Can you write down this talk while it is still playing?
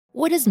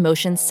What does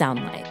motion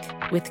sound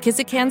like? With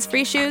Kizikans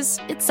free shoes,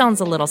 it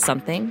sounds a little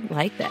something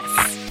like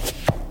this.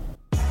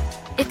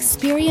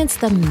 Experience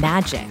the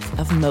magic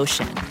of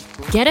motion.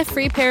 Get a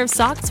free pair of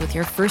socks with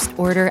your first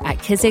order at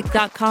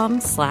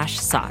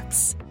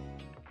kizik.com/socks.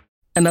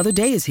 Another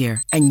day is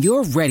here, and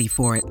you're ready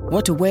for it.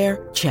 What to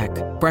wear? Check.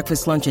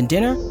 Breakfast, lunch, and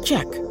dinner?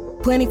 Check.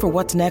 Planning for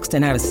what's next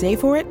and how to save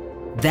for it?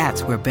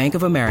 That's where Bank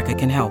of America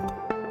can help.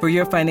 For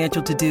your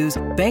financial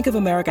to-dos, Bank of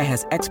America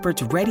has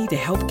experts ready to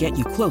help get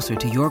you closer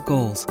to your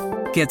goals.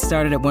 Get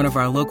started at one of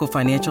our local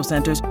financial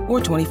centers or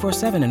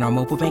 24/7 in our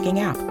mobile banking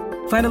app.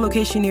 Find a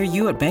location near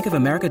you at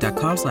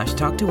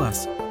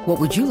bankofamerica.com/talktous. What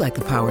would you like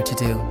the power to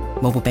do?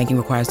 Mobile banking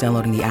requires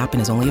downloading the app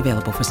and is only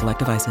available for select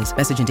devices.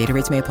 Message and data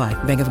rates may apply.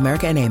 Bank of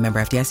America N.A., member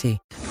FDIC.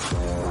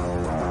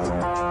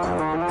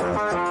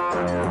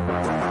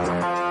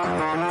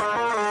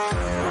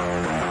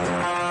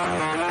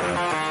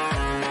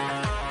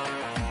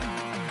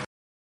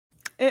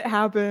 It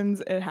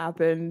happens. It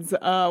happens.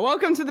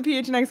 Welcome to the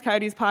PHNX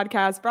Coyotes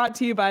podcast, brought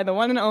to you by the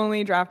one and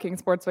only DraftKings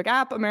Sportsbook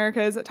app,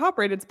 America's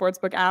top-rated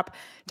sportsbook app.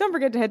 Don't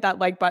forget to hit that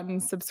like button,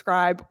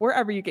 subscribe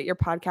wherever you get your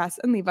podcasts,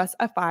 and leave us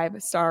a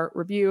 5-star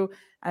review.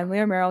 I'm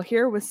Leah Merrill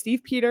here with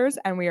Steve Peters,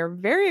 and we are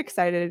very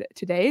excited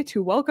today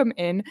to welcome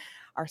in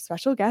our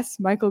special guest,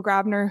 Michael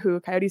Grabner, who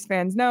Coyotes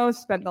fans know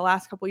spent the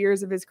last couple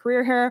years of his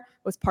career here,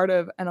 was part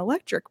of an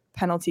electric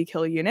penalty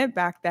kill unit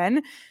back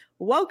then.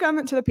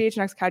 Welcome to the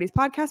PHNX Coyotes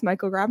podcast,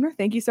 Michael Grabner.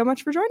 Thank you so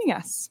much for joining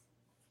us.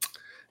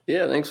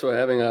 Yeah, thanks for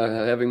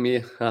having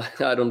me.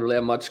 I don't really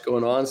have much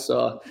going on,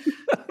 so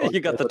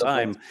you got the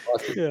time.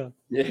 Awesome.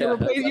 Yeah.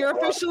 You're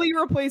officially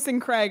replacing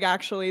Craig,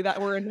 actually,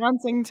 that we're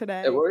announcing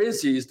today. Yeah, where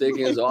is he? He's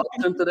taking his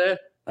option today.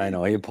 I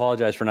know. I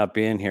apologize for not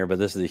being here, but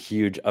this is a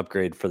huge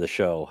upgrade for the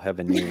show,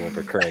 having you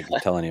over Craig. I'm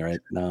telling you right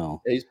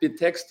now. Yeah, he's been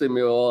texting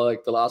me all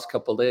like the last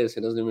couple of days.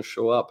 He doesn't even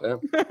show up. Yeah,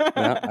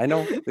 I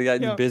know. The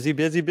guy's busy.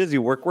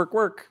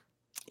 Work.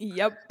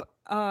 Yep.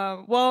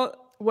 Well,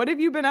 what have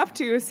you been up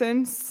to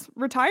since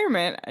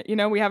retirement? You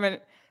know, we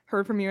haven't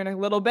heard from you in a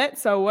little bit.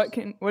 So what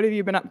have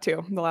you been up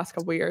to the last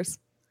couple of years?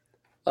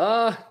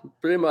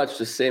 Pretty much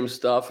the same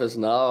stuff as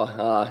now.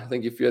 I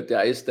think if you're at the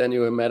ice, then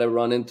you might have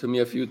run into me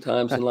a few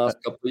times in the last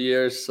couple of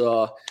years.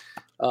 So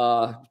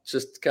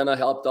just kind of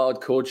helped out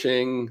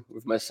coaching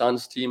with my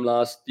son's team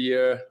last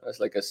year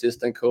as like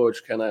assistant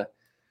coach, kind of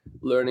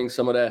learning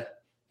some of the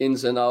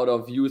ins and outs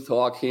of youth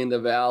hockey in the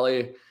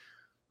Valley.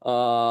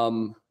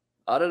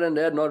 Other than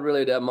that, not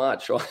really that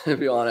much, to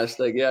be honest.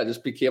 Like, yeah, I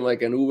just became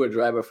like an Uber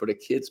driver for the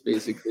kids,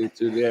 basically,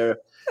 to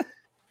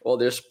all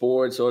their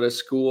sports or their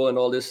school and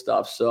all this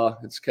stuff. So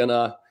it's kind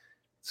of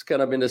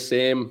been the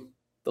same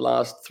the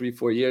last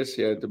 3-4 years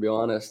here, to be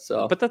honest.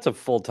 So, but that's a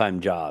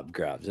full-time job,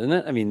 Grabs, isn't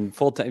it? I mean,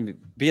 full-time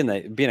being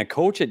a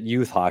coach at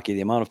youth hockey,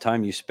 the amount of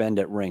time you spend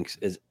at rinks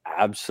is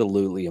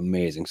absolutely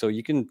amazing. So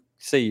you can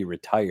say you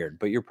retired,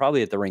 but you're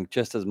probably at the rink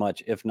just as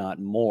much, if not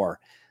more,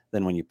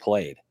 than when you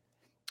played.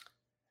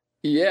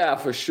 Yeah,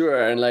 for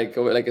sure. And like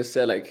I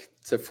said, like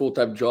it's a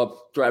full-time job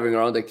driving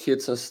around the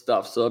kids and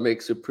stuff. So it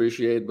makes you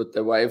appreciate what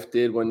the wife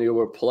did when you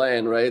were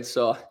playing, right?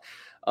 So,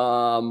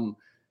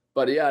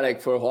 but yeah,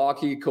 like for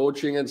hockey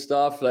coaching and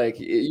stuff, like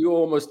you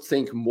almost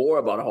think more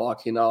about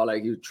hockey now.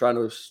 Like you're trying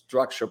to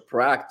structure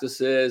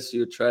practices,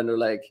 you're trying to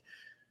like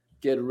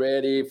get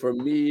ready for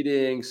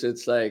meetings.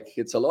 It's a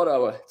lot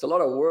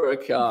of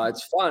work.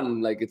 It's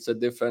fun. Like it's a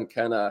different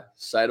kind of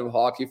side of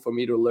hockey for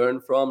me to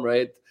learn from,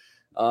 right?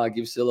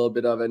 Gives you a little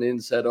bit of an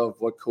insight of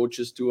what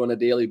coaches do on a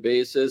daily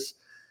basis.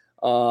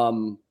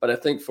 But I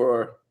think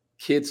for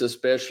kids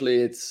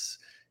especially, it's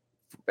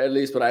at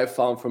least what I've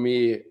found for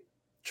me,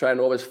 trying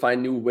to always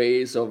find new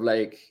ways of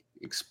like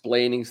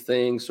explaining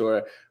things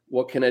or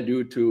what can I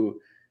do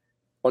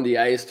on the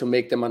ice to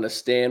make them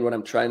understand what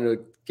I'm trying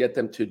to get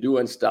them to do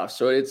and stuff.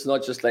 So it's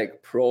not just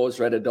like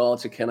pros, right?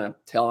 Adults, you kind of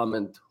tell them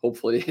and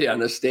hopefully they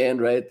understand,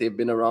 right? They've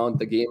been around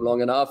the game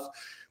long enough.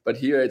 But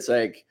here it's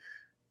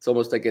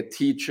almost like a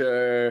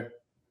teacher,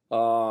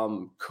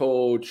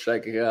 coach,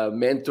 like a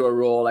mentor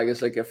role. I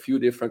guess like a few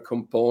different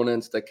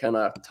components that kind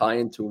of tie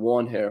into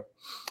one here.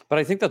 But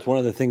I think that's one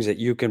of the things that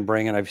you can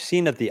bring, and I've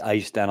seen at the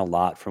ice done a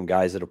lot from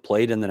guys that have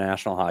played in the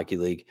National Hockey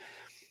League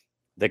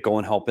that go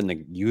and help in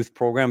the youth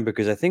program,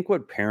 because I think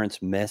what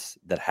parents miss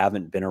that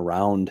haven't been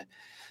around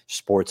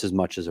sports as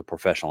much as a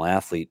professional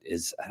athlete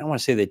is, I don't want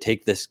to say they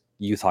take this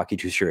youth hockey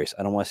too serious.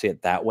 I don't want to say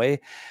it that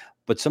way.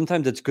 But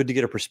sometimes it's good to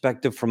get a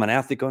perspective from an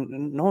athlete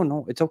going,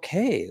 no, it's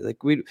okay.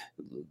 Like we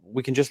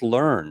can just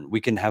learn,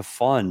 we can have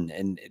fun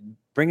and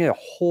bring a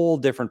whole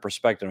different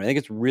perspective. I think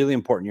it's really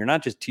important. You're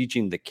not just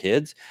teaching the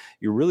kids,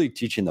 you're really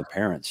teaching the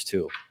parents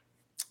too.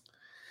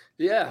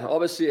 Yeah,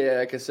 obviously,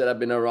 like I said, I've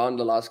been around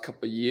the last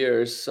couple of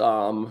years.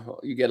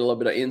 You get a little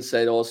bit of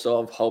insight also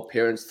of how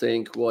parents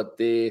think, what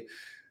they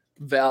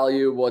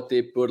value, what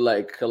they put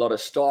like a lot of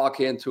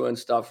stock into and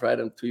stuff, right?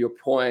 And to your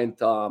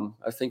point,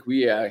 I think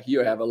we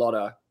here have a lot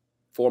of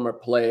former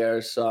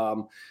players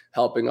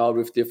helping out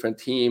with different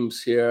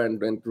teams here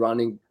and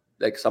running,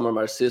 like some of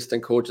my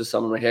assistant coaches,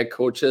 some of my head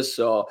coaches.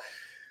 So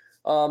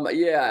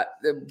Yeah,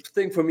 the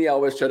thing for me, I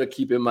always try to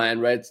keep in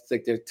mind, right? It's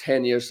like they're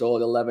 10 years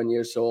old, 11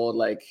 years old,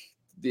 like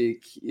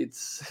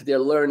they're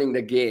learning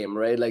the game,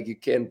 right? Like you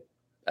can't,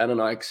 I don't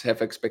know,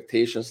 have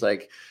expectations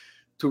like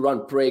to run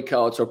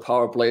breakouts or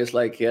power plays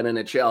like an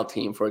NHL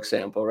team, for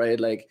example, right?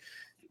 Like,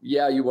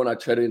 yeah, you want to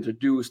try to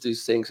introduce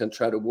these things and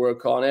try to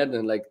work on it.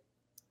 And like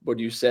what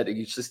you said,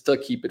 you should still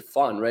keep it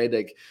fun, right?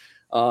 Like,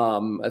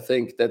 I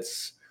think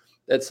that's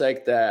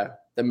like the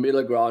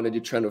middle ground that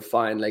you're trying to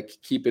find, like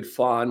keep it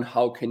fun.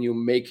 How can you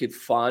make it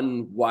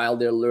fun while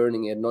they're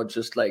learning it, not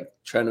just like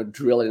trying to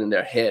drill it in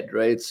their head,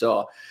 right?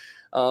 So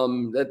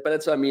but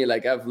that's what I mean.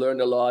 Like I've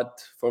learned a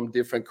lot from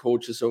different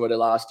coaches over the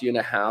last year and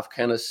a half,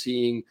 kind of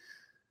seeing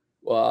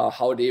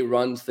how they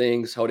run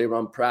things, how they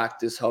run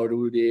practice, how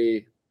do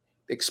they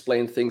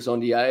explain things on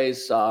the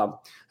ice. I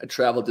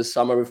traveled this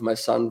summer with my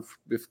son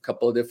with a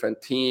couple of different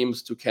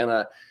teams to kind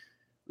of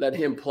let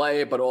him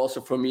play, but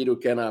also for me to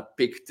kind of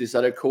pick these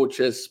other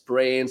coaches'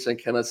 brains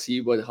and kind of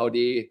see how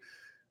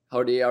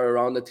they are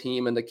around the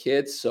team and the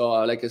kids. So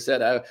like I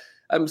said,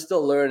 I'm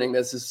still learning.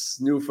 This is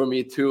new for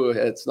me too.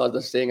 It's not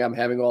the thing I'm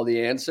having all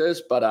the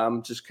answers, but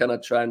I'm just kind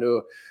of trying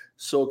to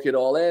soak it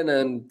all in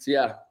and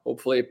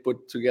hopefully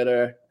put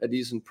together a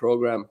decent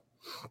program.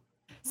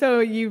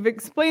 So you've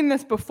explained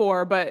this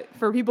before, but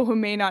for people who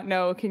may not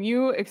know, can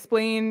you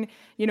explain,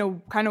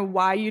 kind of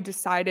why you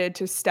decided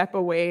to step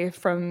away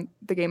from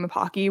the game of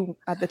hockey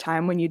at the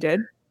time when you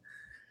did?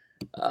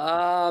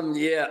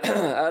 Yeah,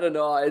 I don't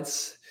know.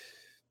 This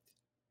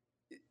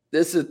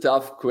is a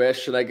tough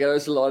question. Like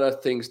there's a lot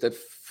of things that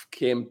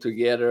came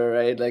together,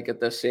 right? Like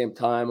at the same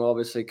time,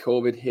 obviously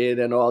COVID hit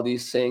and all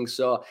these things.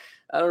 So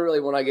I don't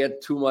really want to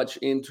get too much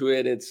into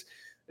it.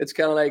 It's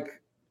kind of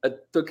like I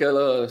took a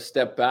little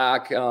step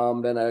back.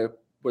 Then I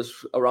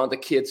was around the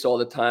kids all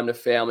the time, the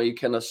family. You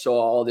kind of saw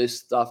all this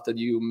stuff that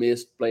you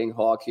missed playing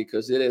hockey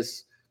because it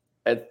is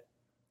a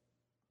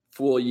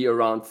full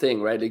year-round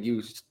thing, right? Like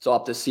you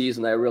stop the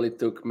season. I really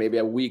took maybe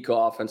a week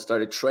off and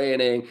started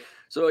training.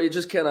 So it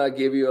just kind of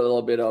gave you a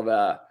little bit of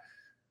a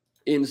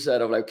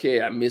insight of like,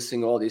 okay, I'm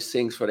missing all these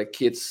things for the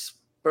kids'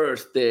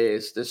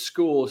 birthdays, the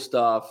school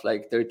stuff,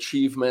 like their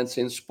achievements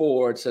in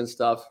sports and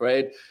stuff,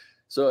 right?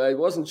 So it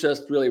wasn't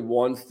just really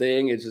one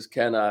thing. It just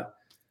kind of,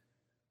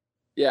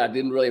 I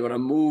didn't really want to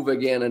move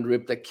again and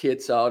rip the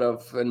kids out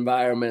of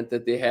environment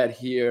that they had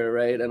here,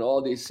 right? And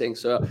all these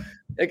things. So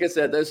like I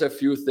said, there's a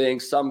few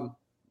things. Some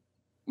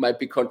might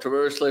be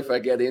controversial if I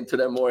get into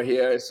them more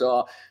here.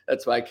 So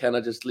that's why I kind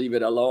of just leave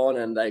it alone.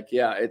 And like,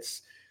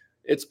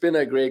 it's been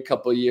a great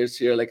couple of years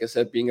here. Like I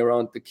said, being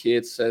around the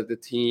kids, the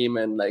team,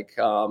 and like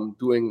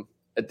doing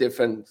a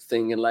different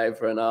thing in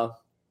life right now.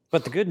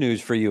 But the good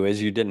news for you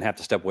is you didn't have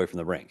to step away from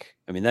the rink.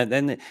 I mean,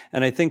 and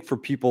I think for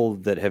people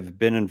that have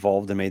been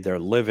involved and made their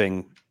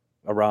living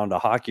around a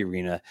hockey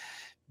arena,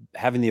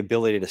 having the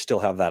ability to still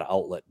have that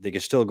outlet, they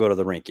can still go to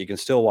the rink, you can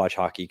still watch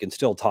hockey, you can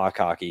still talk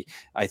hockey.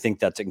 I think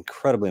that's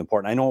incredibly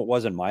important. I know it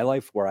was in my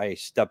life where I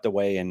stepped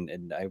away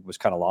and I was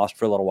kind of lost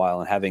for a little while,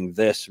 and having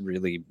this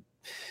really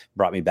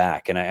brought me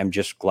back. And I'm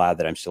just glad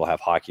that I'm still have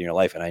hockey in your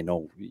life. And I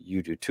know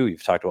you do too.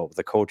 You've talked about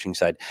the coaching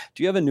side.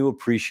 Do you have a new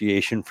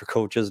appreciation for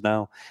coaches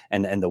now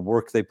and the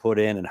work they put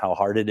in and how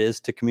hard it is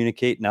to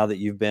communicate now that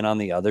you've been on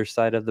the other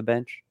side of the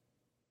bench?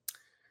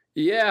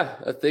 Yeah,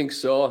 I think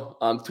so.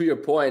 To your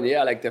point,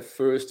 like the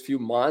first few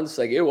months,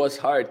 like it was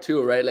hard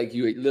too, right? Like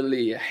you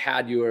literally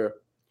had your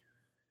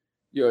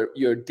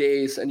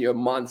days and your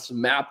months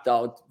mapped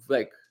out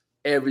like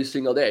every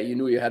single day. You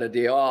knew you had a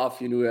day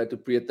off, you knew you had to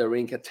be at the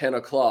rink at 10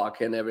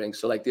 o'clock and everything.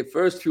 So like the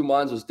first few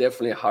months was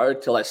definitely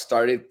hard till I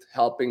started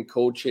helping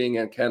coaching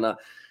and kind of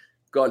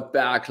got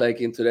back like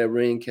into the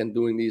rink and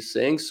doing these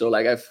things. So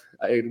like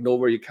I know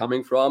where you're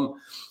coming from.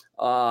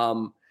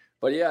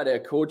 But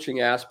the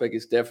coaching aspect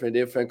is definitely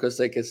different because,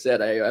 like I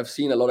said, I've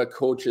seen a lot of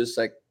coaches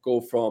like go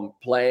from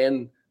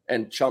playing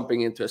and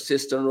jumping into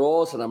assistant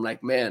roles, and I'm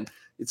like, man,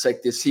 it's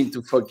like they seem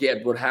to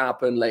forget what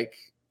happened like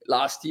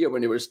last year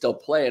when they were still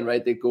playing,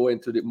 right? They go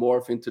into the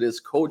morph into this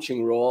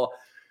coaching role.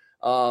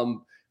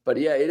 But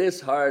it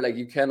is hard. Like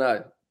you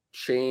cannot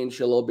change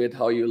a little bit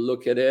how you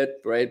look at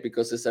it, right?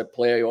 Because as a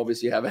player, you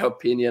obviously have an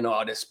opinion.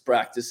 Oh, this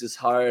practice is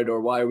hard,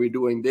 or why are we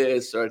doing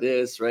this or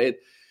this, right?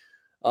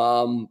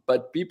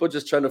 But people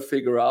just trying to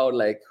figure out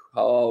like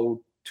how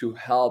to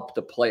help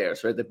the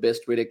players, right? The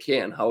best way they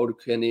can. How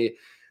can they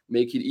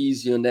make it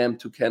easy on them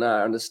to kind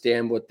of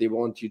understand what they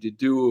want you to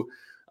do?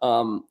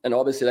 And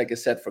obviously, like I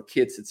said, for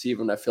kids, it's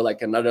even, I feel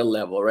like another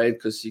level, right?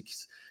 Because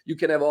you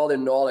can have all the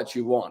knowledge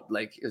you want.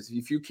 Like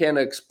if you can't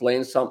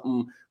explain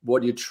something,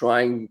 what you're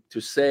trying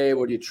to say,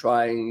 what you're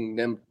trying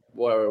them,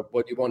 or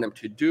what you want them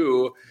to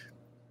do,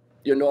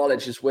 your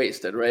knowledge is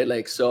wasted, right?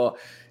 Like, so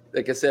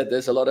like I said,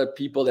 there's a lot of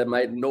people that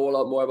might know a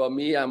lot more about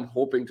me. I'm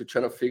hoping to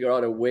try to figure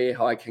out a way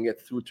how I can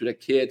get through to the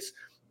kids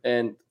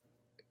and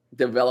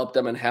develop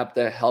them and help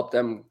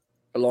them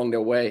along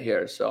their way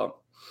here. So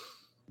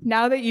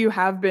now that you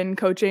have been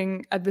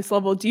coaching at this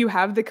level, do you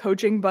have the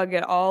coaching bug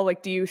at all?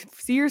 Like, do you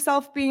see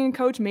yourself being a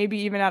coach, maybe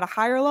even at a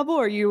higher level?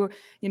 Or are you,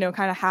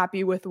 kind of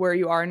happy with where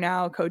you are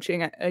now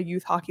coaching at a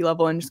youth hockey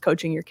level and just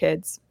coaching your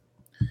kids?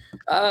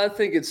 I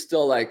think it's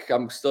still like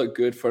I'm still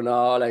good for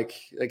now. Like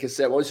I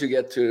said, once you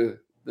get to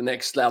the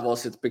next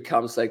levels, it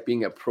becomes like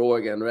being a pro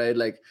again, right?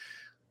 Like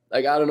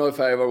I don't know if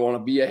I ever want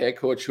to be a head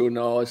coach. Who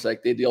knows?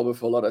 Like they deal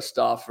with a lot of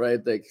stuff, right?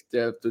 Like they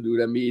have to do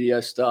the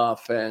media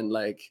stuff and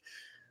like,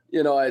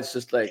 it's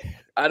just like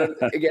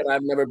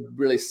I've never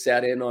really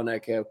sat in on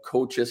like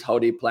coaches how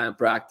they plan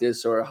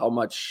practice or how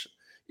much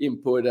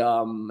input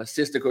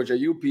assistant coach or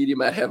you, Petey,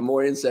 might have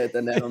more insight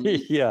than that on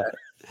me. Yeah.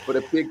 For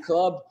the big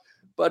club.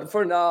 But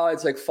for now,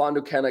 it's like fun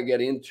to kind of get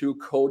into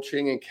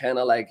coaching and kind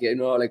of like,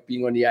 like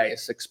being on the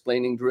ice,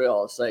 explaining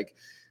drills. Like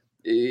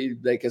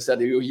I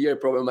said, you hear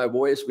probably my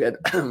voice. We had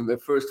the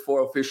first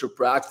 4 official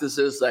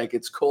practices. Like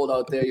it's cold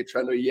out there. You're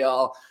trying to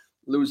yell,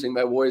 losing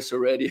my voice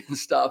already and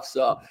stuff.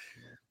 So,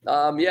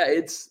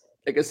 it's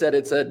like I said,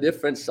 it's a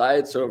different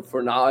side. So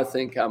for now, I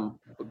think I'm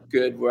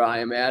good where I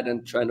am at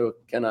and trying to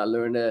kind of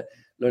learn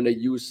the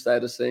use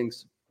side of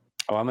things.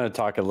 Oh, I'm going to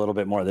talk a little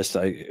bit more of this.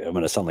 I'm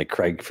going to sound like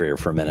Craig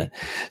for a minute.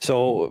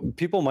 So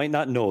people might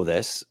not know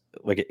this.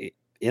 Like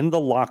in the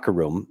locker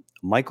room,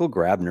 Michael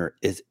Grabner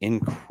is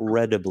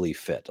incredibly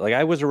fit. Like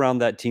I was around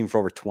that team for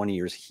over 20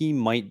 years. He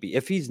might be,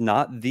 if he's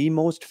not the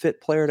most fit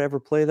player to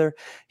ever play there,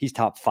 he's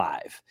top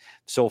 5.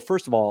 So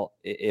first of all,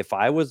 if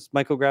I was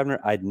Michael Grabner,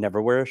 I'd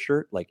never wear a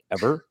shirt, like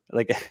ever.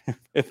 Like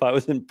if I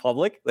was in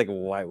public, like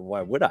why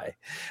would I?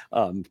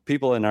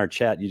 People in our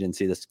chat, you didn't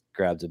see this,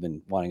 Grabs have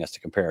been wanting us to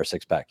compare our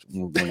 6-pack.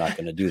 We're not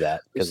going to do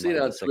that. We've seen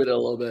it on Twitter a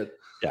little bit.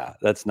 Yeah,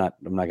 I'm not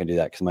going to do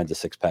that because mine's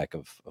a 6-pack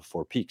of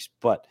 4 peaks.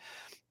 But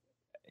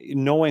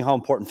knowing how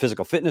important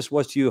physical fitness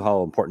was to you,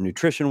 how important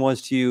nutrition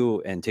was to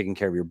you, and taking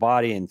care of your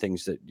body and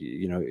things that,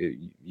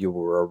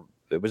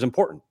 it was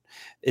important.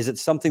 Is it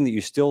something that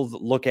you still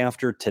look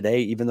after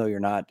today, even though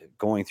you're not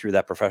going through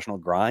that professional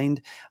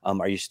grind?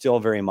 Are you still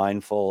very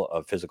mindful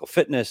of physical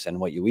fitness and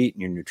what you eat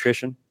and your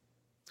nutrition?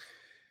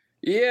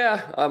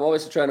 Yeah, I'm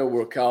always trying to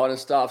work out and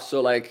stuff.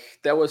 So like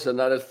that was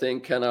another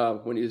thing kind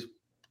of when you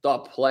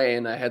stop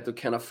playing, I had to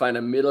kind of find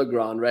a middle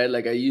ground, right?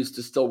 Like I used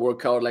to still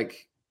work out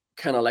like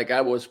kind of like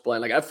I was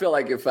playing. Like I feel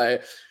like if I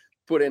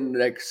put in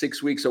like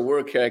 6 weeks of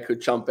work here, I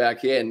could jump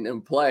back in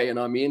and play, you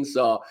know what I mean?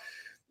 So,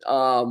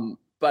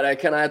 but I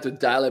kind of had to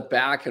dial it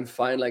back and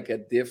find like a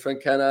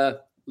different kind of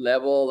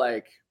level.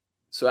 Like,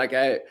 so like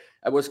I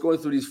was going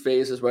through these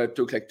phases where I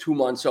took like 2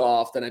 months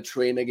off, then I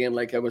trained again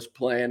like I was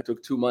playing,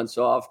 took 2 months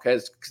off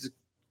because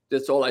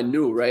that's all I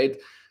knew, right?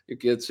 It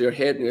gets your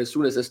head. And as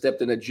soon as I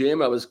stepped in the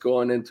gym, I was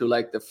going into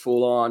like the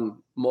full-on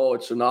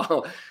mode. So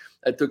now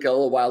I took a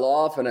little while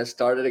off and I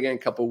started again a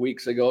couple of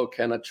weeks ago,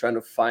 kind of trying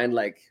to find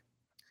like,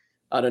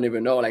 I don't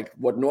even know, like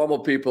what normal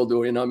people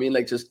do, you know what I mean?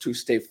 Like just to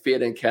stay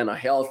fit and kind of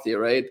healthy,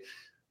 right?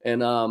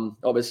 And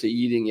obviously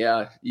eating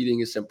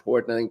is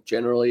important. I think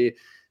generally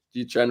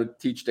you're trying to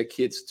teach the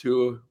kids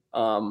too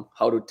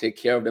how to take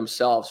care of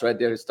themselves, right?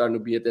 They're starting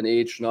to be at an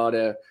age now,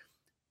 the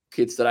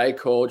kids that I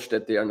coach,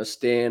 that they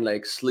understand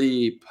like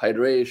sleep,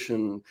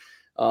 hydration.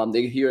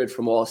 They hear it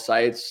from all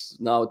sides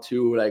now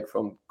too, like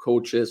from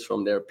coaches,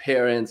 from their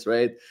parents,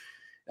 right?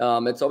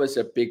 It's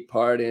obviously a big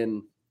part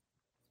in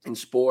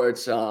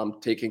sports,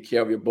 taking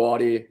care of your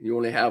body. You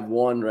only have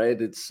one,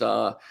 right? It's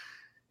your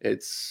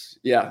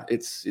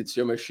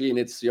machine,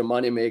 it's your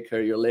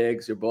moneymaker, your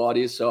legs, your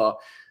body. So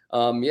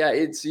I'm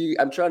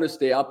trying to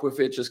stay up with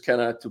it, just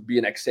kind of to be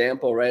an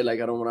example, right? Like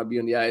I don't want to be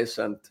on the ice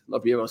and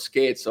not be able to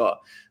skate. So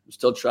I'm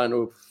still trying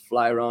to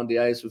fly around the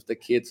ice with the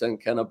kids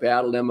and kind of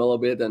battle them a little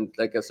bit. And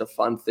like, it's a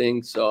fun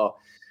thing. So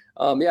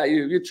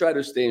you try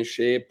to stay in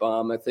shape.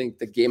 I think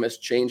the game has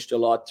changed a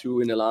lot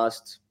too in the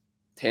last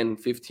 10,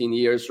 15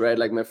 years, right?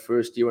 Like my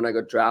first year when I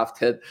got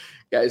drafted,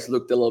 guys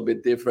looked a little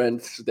bit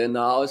different than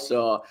now.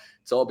 So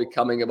it's all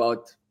becoming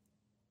about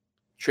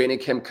training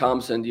camp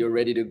comes and you're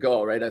ready to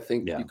go, right? I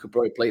think you could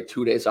probably play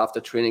 2 days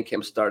after training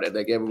camp started.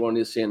 Like everyone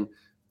is in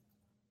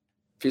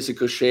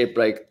physical shape,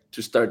 like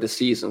to start the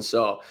season.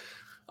 So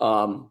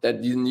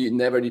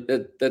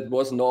that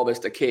wasn't always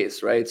the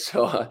case, right?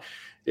 So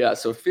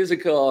so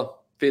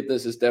physical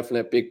fitness is definitely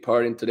a big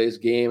part in today's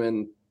game,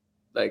 and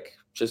like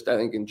just I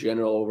think in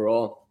general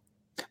overall.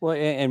 Well,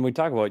 and we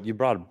talk about, you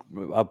brought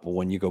up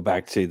when you go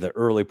back to the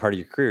early part of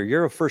your career,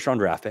 you're a first-round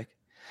draft pick.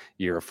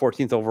 You're a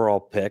 14th overall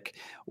pick.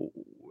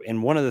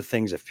 And one of the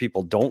things, if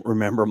people don't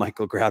remember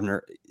Michael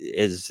Grabner,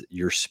 is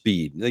your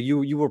speed.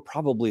 You were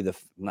probably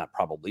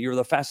you're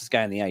the fastest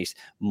guy on the ice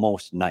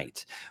most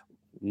nights.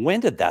 When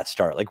did that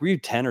start? Like, were you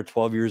 10 or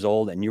 12 years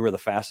old and you were the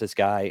fastest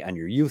guy on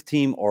your youth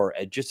team? Or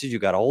just as you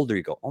got older,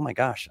 you go, oh my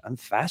gosh, I'm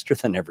faster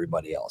than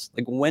everybody else.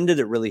 Like, when did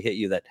it really hit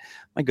you that,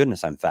 my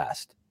goodness, I'm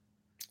fast?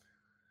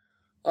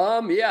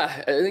 I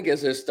think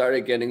as I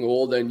started getting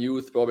older in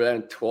youth, probably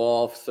around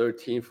 12,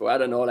 13, I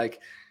don't know, like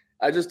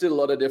I just did a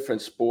lot of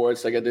different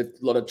sports. Like I did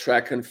a lot of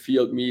track and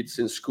field meets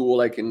in school.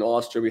 Like in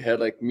Austria, we had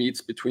like meets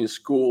between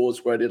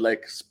schools where I did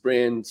like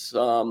sprints,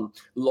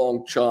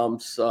 long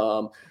jumps.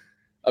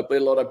 I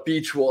played a lot of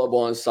beach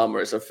volleyball in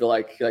summers. I feel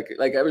like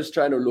I was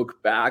trying to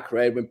look back,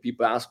 right? When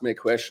people ask me a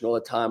question all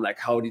the time, like,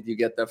 how did you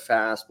get that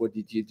fast? What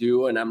did you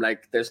do? And I'm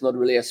like, there's not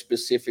really a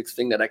specific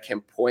thing that I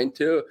can point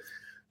to.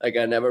 Like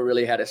I never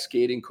really had a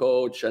skating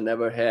coach. I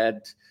never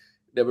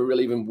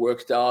really even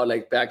worked out.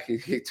 Like back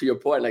to your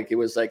point, like it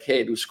was like,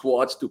 hey, do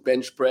squats, do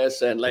bench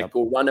press, and like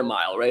go run a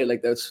mile, right?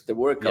 Like that's the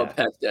workout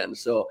back then.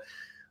 So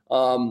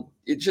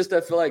it just,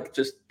 I feel like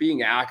just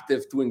being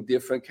active, doing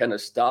different kind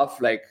of stuff,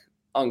 like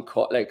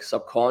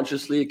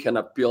subconsciously kind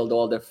of build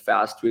all the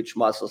fast twitch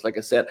muscles. Like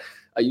I said,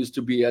 I used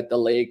to be at the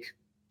lake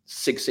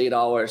 6-8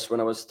 hours when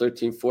I was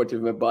 13,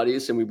 14 with my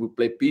buddies, and we would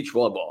play beach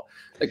volleyball,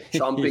 like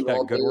jumping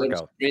all day and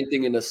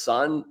sprinting in the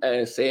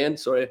sand.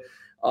 Sorry.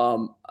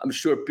 I'm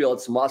sure it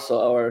builds muscle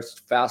or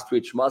fast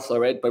twitch muscle,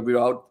 right? But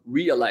without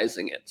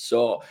realizing it.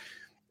 So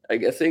I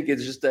think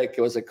it's just like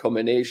it was a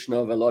combination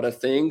of a lot of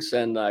things,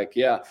 and like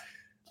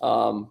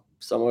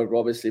some of it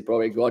obviously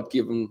probably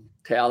God-given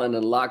talent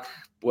and luck,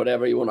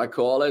 whatever you want to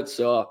call it.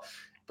 So,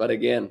 but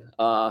again,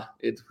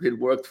 it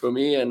worked for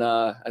me, and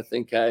I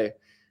think I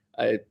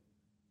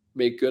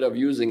make good of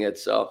using it.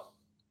 So.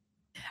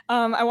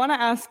 I want to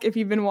ask if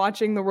you've been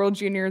watching the World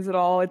Juniors at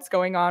all. It's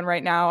going on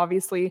right now.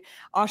 Obviously,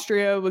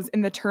 Austria was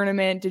in the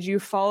tournament. Did you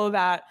follow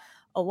that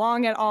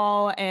along at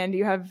all? And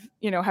have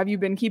you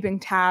been keeping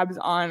tabs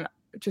on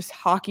just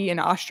hockey in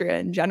Austria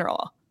in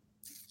general?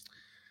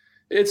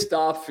 It's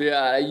tough.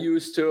 Yeah, I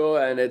used to.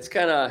 And it's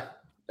kind of,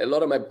 a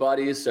lot of my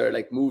buddies are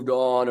like moved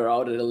on or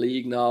out of the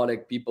league now,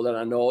 like people that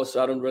I know.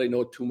 So I don't really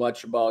know too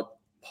much about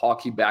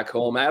hockey back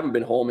home. I haven't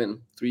been home in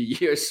 3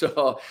 years,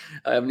 so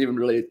I haven't even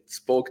really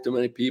spoke to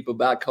many people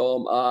back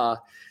home.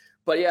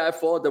 But yeah, I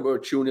followed the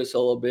World Juniors a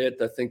little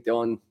bit. I think they're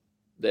on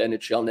the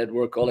NHL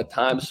network all the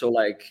time. So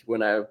like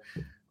when I'm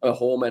at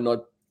home and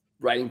not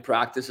writing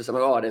practices, I'm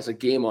like, oh, there's a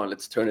game on,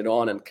 let's turn it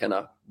on and kind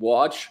of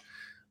watch.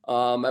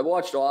 I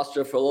watched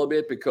Austria for a little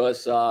bit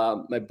because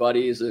my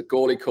buddy is a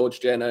goalie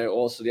coach there, and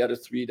also the other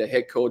three, the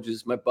head coach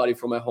is my buddy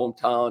from my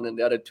hometown, and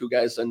the other two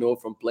guys I know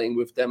from playing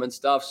with them and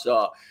stuff.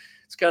 So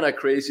it's kind of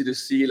crazy to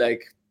see,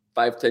 like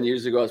 5-10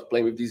 years ago, I was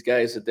playing with these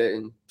guys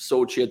in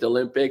Sochi at the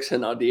Olympics,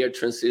 and now they are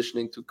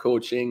transitioning to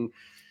coaching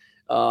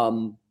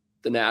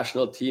the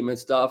national team and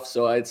stuff.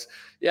 So I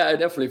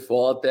definitely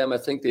followed them. I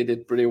think they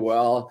did pretty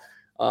well.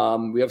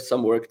 We have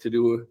some work to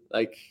do,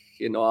 like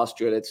in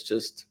Austria. That's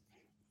just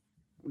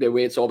the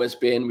way it's always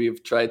been.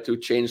 We've tried to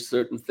change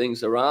certain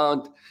things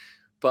around,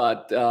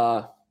 but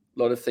a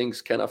lot of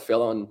things kind of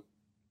fell on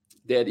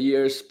dead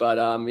ears. But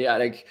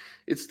like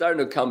it's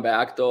starting to come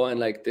back though, and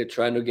like they're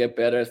trying to get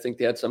better. I think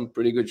they had some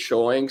pretty good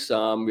showings.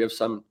 We have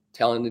some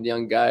talented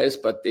young guys,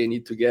 but they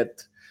need to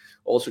get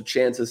also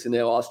chances in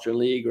the Austrian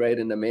league, right,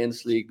 in the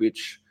men's league,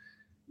 which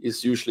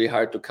is usually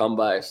hard to come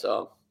by.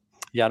 So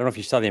yeah, I don't know if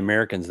you saw the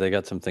Americans. They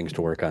got some things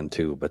to work on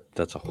too, but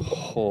that's a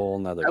whole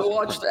nother. I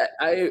watched that.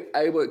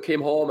 I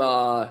came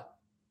home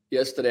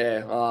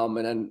yesterday, and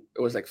then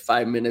it was like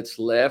 5 minutes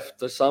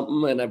left or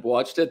something, and I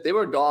watched it. They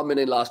were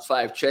dominant last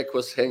five. Czech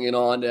was hanging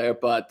on there,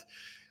 but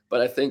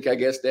I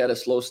guess they had a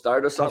slow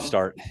start or something. Tough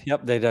start.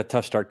 Yep, they had a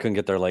tough start. Couldn't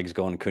get their legs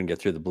going. Couldn't get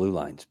through the blue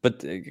lines.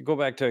 But go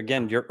back to,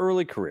 again, your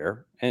early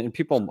career. And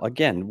people,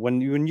 again,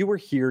 when you were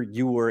here,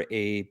 you were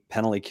a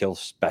penalty kill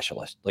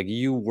specialist. Like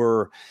you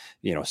were,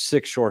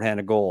 6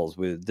 shorthanded goals.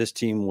 This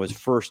team was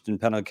first in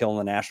penalty kill in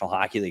the National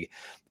Hockey League.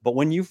 But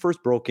when you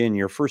first broke in,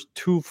 your first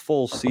 2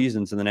 full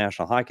seasons in the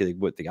National Hockey League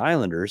with the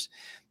Islanders,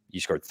 you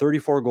scored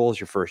 34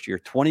 goals your first year,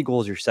 20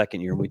 goals your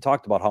second year. And we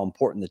talked about how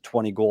important the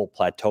 20-goal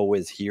plateau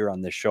is here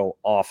on this show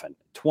often.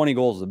 20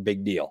 goals is a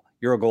big deal.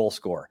 You're a goal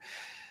scorer.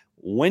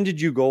 When did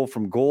you go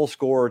from goal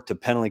scorer to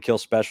penalty kill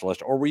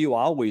specialist, or were you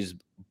always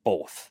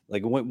both?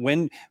 Like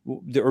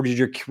or did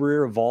your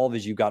career evolve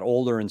as you got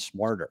older and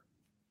smarter?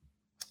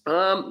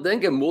 I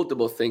think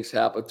multiple things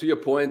happen. To your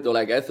point, though,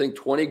 like I think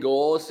 20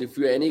 goals, if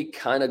you're any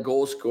kind of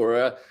goal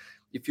scorer,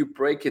 if you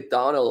break it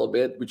down a little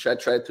bit, which I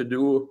tried to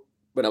do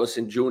when I was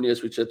in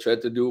juniors, which I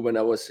tried to do when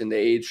I was in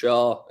the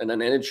AHL and then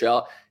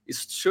NHL, it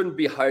shouldn't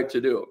be hard to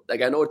do.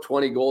 Like I know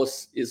 20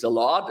 goals is a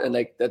lot, and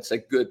like that's a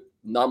good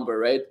number,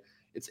 right?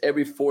 It's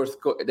every fourth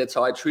goal. That's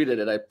how I treated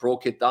it. I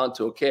broke it down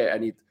to, okay, I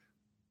need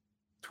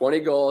 20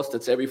 goals.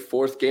 That's every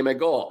fourth game a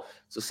goal.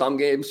 So some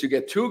games you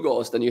get 2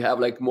 goals, then you have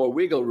like more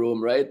wiggle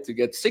room, right? To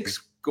get 6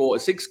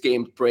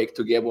 game break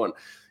to get one.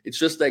 It's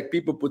just like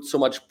people put so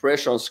much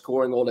pressure on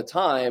scoring all the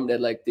time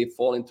that like they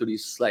fall into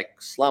these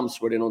like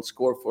slumps where they don't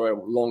score for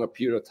a longer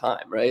period of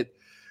time, right?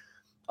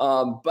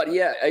 But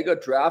yeah, I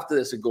got drafted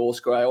as a goal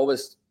scorer. I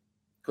always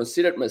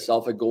considered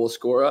myself a goal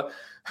scorer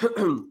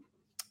till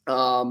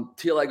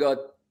I got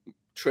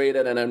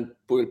traded and then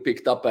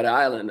picked up by the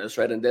Islanders,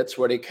 right? And that's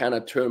where they kind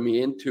of turned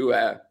me into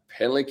a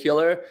penalty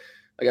killer.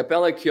 Like I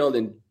penalty killed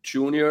in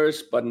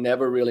juniors, but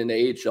never really in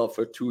the AHL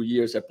for 2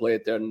 years. I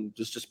played there and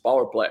just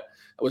power play.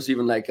 I was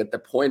even like at the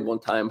point one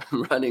time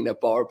running the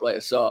power play.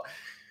 So,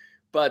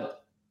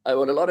 but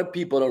what a lot of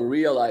people don't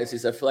realize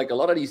is I feel like a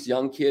lot of these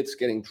young kids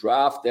getting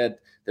drafted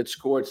that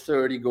scored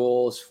 30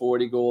 goals,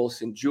 40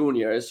 goals in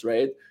juniors,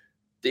 right?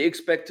 They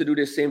expect to do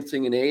the same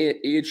thing in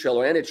AHL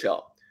or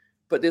NHL.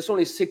 But there's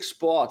only 6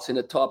 spots in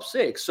the top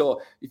 6.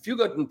 So if you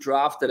got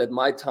drafted at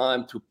my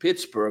time to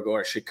Pittsburgh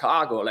or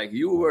Chicago, like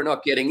you were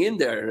not getting in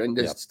there in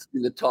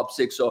the top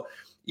 6. So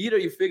either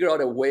you figure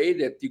out a way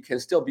that you can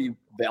still be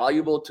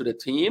valuable to the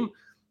team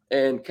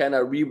and kind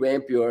of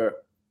revamp your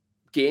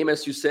game,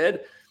 as you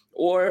said,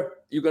 or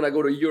you're going to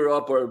go to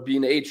Europe or be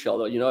in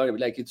HL,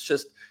 like it's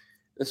just,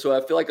 and so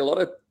I feel like a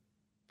lot of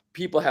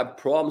people have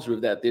problems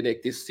with that.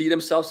 They see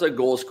themselves as a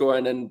goal scorer,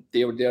 and then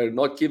they're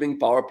not giving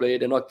power play,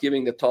 they're not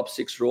giving the top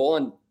six role,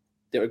 and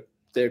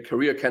their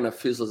career kind of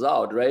fizzles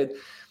out, right?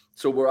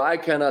 So where I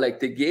kind of like,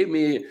 they gave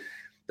me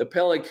the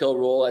penalty kill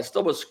role, I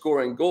still was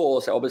scoring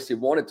goals. I obviously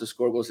wanted to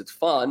score goals. It's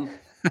fun.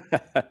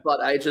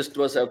 But I just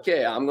was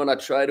okay, I'm going to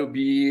try to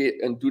be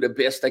and do the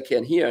best I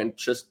can here and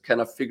just kind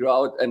of figure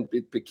out. And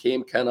it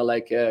became kind of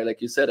like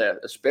you said,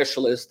 a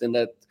specialist in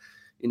that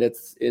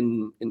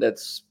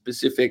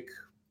specific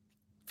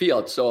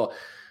field. So,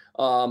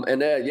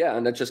 and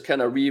I just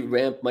kind of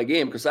revamped my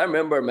game, because I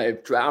remember my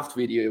draft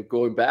video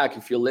going back,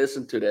 if you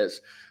listen to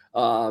this,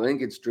 I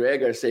think it's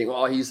Drager saying,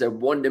 oh, he's a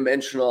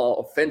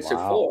one-dimensional offensive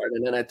forward.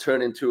 And then I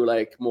turn into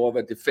like more of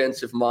a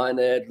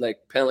defensive-minded,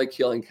 like penalty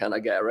killing kind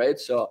of guy, right?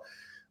 So,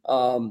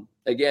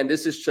 again,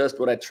 this is just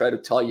what I try to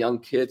tell young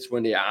kids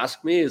when they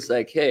ask me, is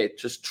like, hey,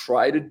 just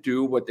try to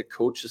do what the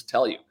coaches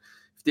tell you.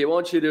 If they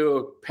want you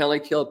to penalty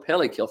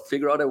kill,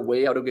 figure out a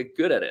way how to get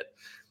good at it.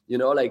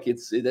 Like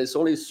there's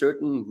only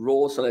certain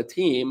roles on a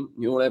team.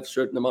 You only have a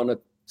certain amount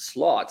of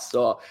slots.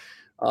 So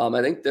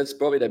I think that's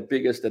probably the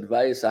biggest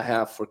advice I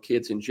have for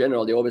kids in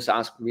general. They always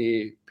ask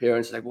me,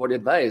 parents, like, what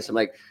advice? I'm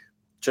like,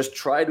 just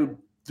try to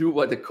do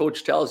what the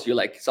coach tells you.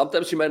 Like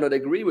sometimes you might not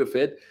agree with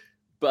it,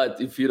 but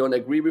if you don't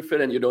agree with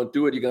it and you don't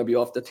do it, you're going to be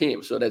off the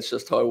team. So that's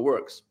just how it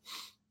works.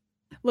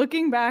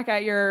 Looking back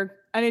at your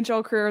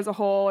NHL career as a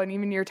whole, and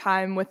even your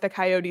time with the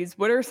Coyotes,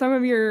 what are some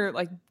of your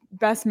like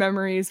best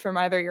memories from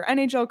either your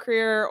NHL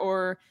career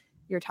or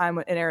your time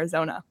in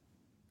Arizona?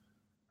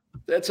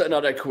 That's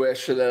another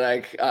question that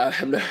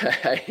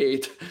I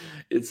hate.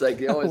 It's like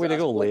they always way to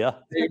go, Leah.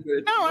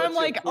 No, I'm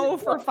like 0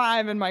 for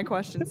 5 in my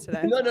questions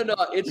today. No.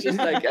 It's just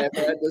like I've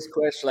had this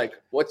question, like,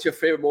 what's your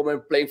favorite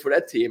moment playing for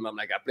that team? I'm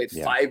like, I played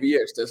 5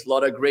 years. There's a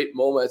lot of great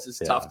moments. It's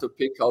tough to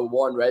pick out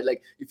one, right?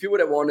 Like if you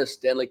would have won a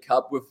Stanley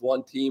Cup with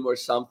one team or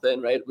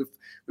something, right?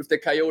 With the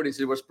Coyotes,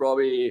 it was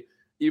probably,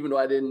 even though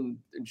I didn't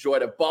enjoy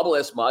the bubble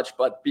as much,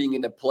 but being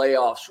in the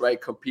playoffs,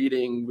 right?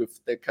 Competing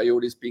with the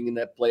Coyotes, being in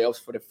the playoffs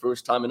for the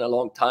first time in a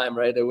long time,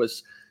 right? There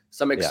was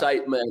some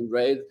excitement,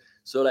 right?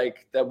 So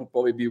like that would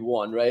probably be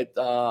one, right?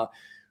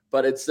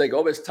 But it's like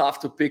always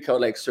tough to pick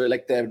out. Like so,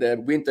 like the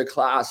Winter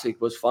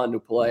Classic was fun to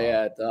play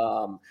at.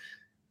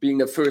 Being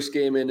the first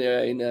game in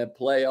the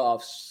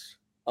playoffs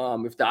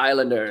with the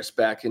Islanders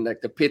back in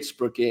like the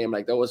Pittsburgh game,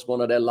 like that was one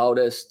of the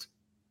loudest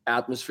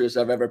atmospheres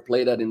I've ever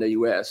played at in the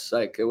US.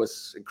 Like it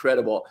was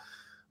incredible.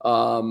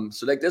 So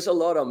like there's a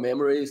lot of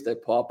memories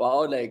that pop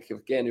out. Like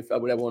again, if I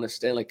would have won a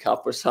Stanley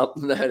Cup or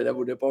something, that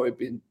would have probably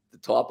been the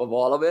top of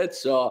all of it.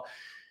 So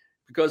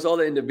because all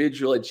the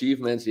individual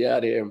achievements,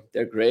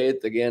 they're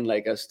great. Again,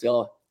 like I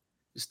still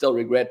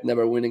regret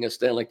never winning a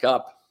Stanley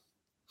Cup.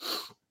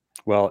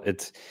 Well,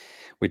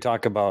 we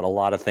talk about a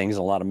lot of things,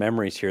 a lot of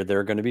memories here. There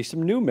are going to be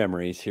some new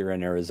memories here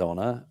in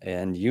Arizona,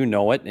 and you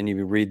know it, and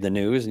you read the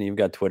news and you've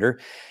got Twitter.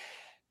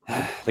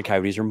 The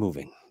Coyotes are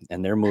moving,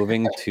 and they're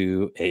moving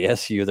to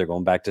ASU. They're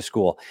going back to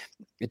school.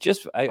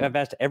 I've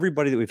asked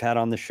everybody that we've had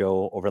on the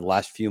show over the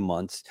last few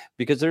months,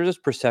 because there's this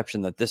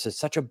perception that this is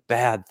such a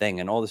bad thing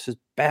and all this is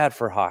bad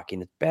for hockey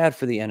and it's bad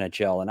for the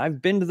NHL. And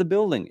I've been to the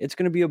building. It's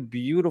going to be a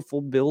beautiful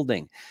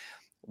building.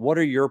 What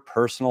are your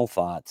personal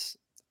thoughts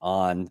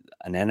on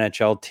an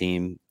NHL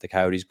team, the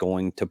Coyotes,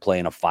 going to play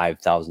in a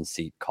 5,000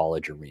 seat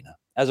college arena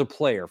as a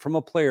player, from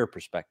a player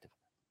perspective?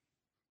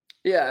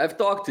 Yeah, I've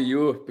talked to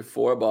you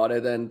before about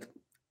it. And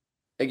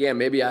again,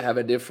 maybe I have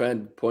a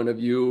different point of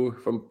view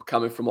from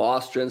coming from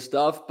Austria and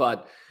stuff,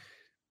 but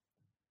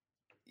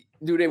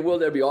will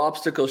there be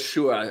obstacles?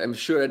 Sure. I'm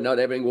sure that not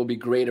everything will be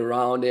great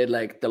around it,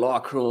 like the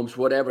locker rooms,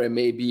 whatever it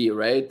may be,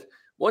 right?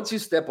 Once you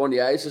step on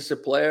the ice as a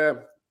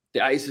player, the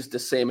ice is the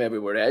same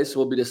everywhere. The ice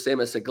will be the same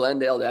as a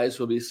Glendale. The ice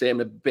will be the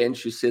same at the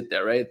bench you sit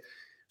there, right?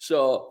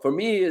 So for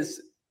me, it's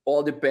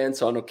all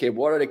depends on, okay,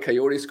 what are the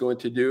Coyotes going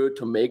to do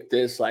to make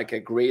this like a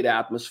great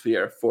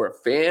atmosphere for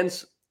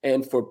fans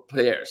and for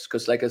players?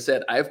 Because like I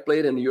said, I've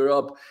played in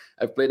Europe.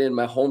 I've played in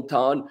my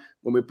hometown.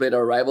 When we played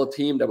our rival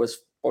team, there was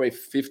probably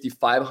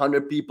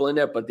 5,500 people in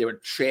there, but they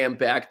were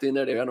jam-packed in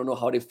there. I don't know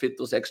how they fit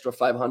those extra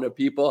 500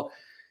 people.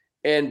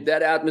 And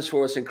that atmosphere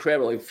was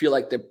incredible. You feel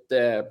like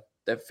the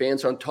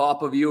fans are on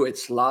top of you.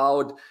 It's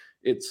loud.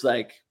 It's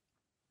like,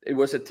 it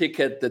was a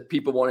ticket that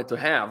people wanted to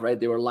have, right?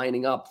 They were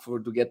lining up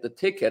to get the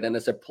ticket. And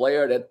as a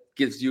player, that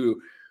gives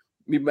you,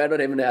 we might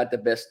not even have the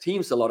best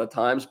teams a lot of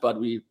times, but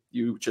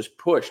you just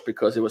push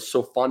because it was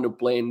so fun to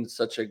play in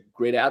such a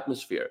great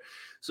atmosphere.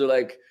 So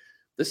like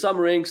there's some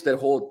rinks that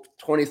hold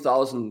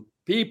 20,000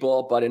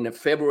 people, but in a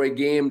February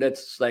game,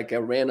 that's like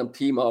a random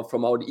team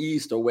from out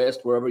east or west,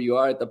 wherever you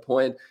are at the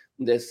point,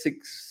 there's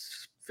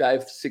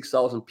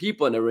 6,000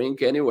 people in the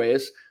rink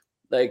anyways.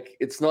 Like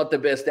it's not the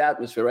best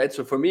atmosphere, right?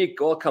 So for me, it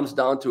all comes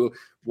down to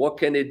what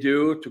can they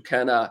do to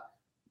kind of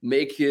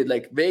make it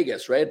like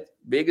Vegas, right?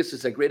 Vegas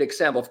is a great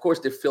example. Of course,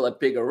 they fill a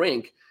bigger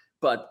rink,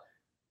 But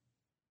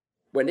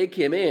when they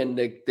came in,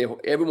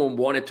 everyone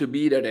wanted to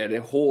be there. The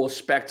whole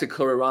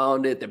spectacle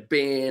around it, the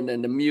band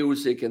and the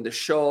music and the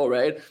show,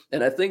 right?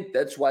 And I think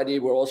that's why they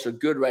were also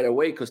good right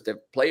away, because the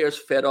players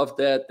fed off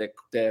that,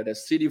 the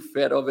city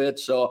fed off it.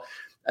 So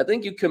I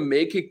think you can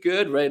make it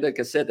good, right? Like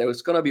I said,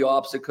 there's going to be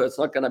obstacles. It's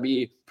not going to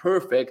be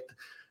perfect.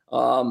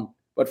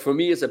 But for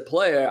me as a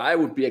player, I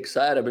would be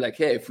excited. I'd be like,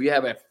 hey, if we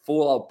have a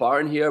full-out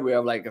barn here, we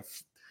have like a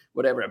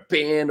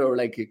band or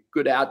like a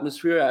good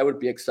atmosphere, I would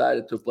be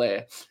excited to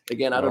play.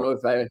 Again, I don't know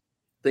if I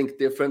think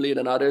differently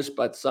than others,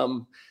 but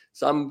some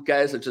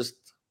guys are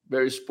just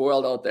very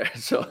spoiled out there.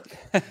 So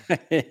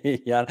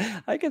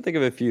yeah, I can think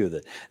of a few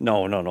that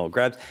no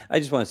Grabs. I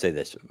just want to say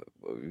this.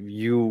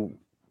 You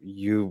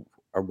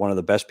are one of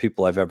the best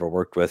people I've ever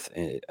worked with,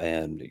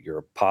 and you're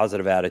a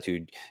positive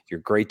attitude. You're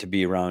great to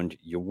be around.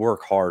 You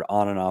work hard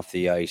on and off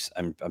the ice.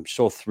 I'm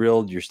so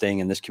thrilled you're staying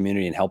in this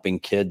community and helping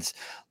kids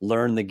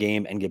learn the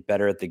game and get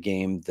better at the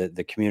game.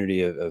 The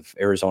community of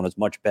Arizona is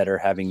much better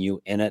having you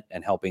in it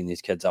and helping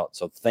these kids out.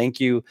 So thank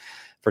you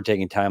for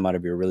taking time out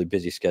of your really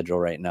busy schedule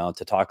right now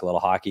to talk a little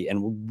hockey,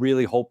 and we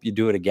really hope you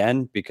do it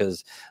again,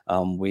 because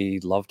we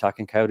love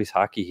talking Coyotes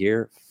hockey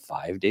here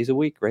 5 days a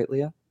week, right,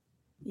 Leah?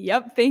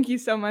 Yep. Thank you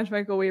so much,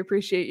 Michael. We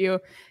appreciate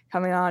you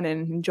coming on,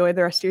 and enjoy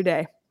the rest of your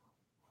day.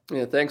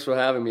 Yeah, thanks for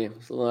having me.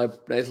 It's a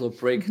nice little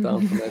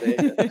breakdown from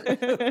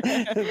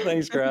that day.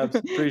 Thanks, Grabs.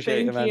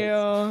 Appreciate it,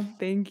 man.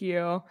 Thank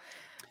you.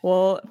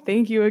 Well,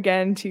 thank you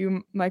again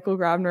to Michael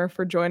Grabner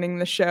for joining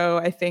the show.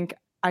 I think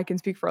I can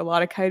speak for a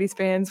lot of Coyotes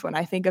fans. When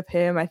I think of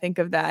him, I think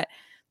of that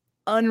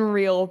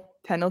unreal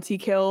penalty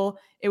kill.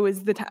 It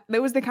was the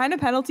kind of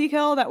penalty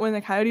kill that when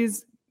the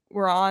Coyotes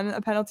were on a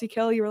penalty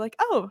kill, you were like,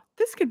 oh,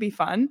 this could be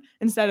fun,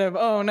 instead of,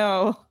 oh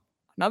no,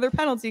 another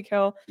penalty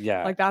kill.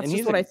 Yeah. Like that's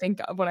just what I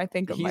think of when I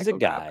think of Michael Grabner. He's a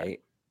guy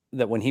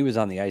that when he was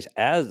on the ice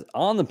as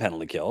on the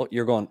penalty kill,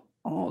 you're going,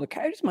 oh, the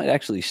Coyotes might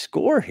actually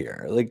score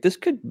here. Like this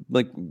could,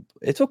 like,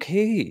 it's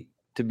okay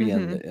to be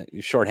on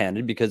the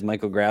shorthanded, because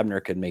Michael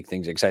Grabner could make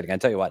things exciting. I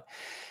tell you what,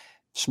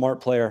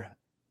 smart player,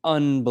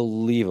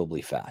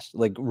 unbelievably fast,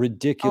 like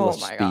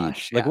ridiculous speed.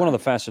 Gosh, like one of the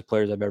fastest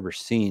players I've ever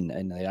seen.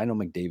 And I know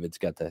McDavid's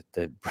got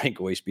the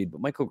breakaway speed, but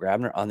Michael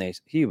Grabner on the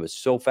ice, he was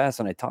so fast.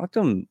 And I talked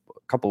to him a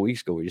couple of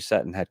weeks ago. We just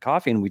sat and had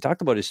coffee, and we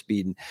talked about his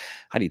speed and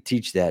how do you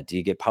teach that? Do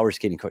you get power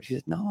skating coach? He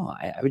said, no,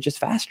 I was just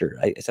faster.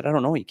 I said, I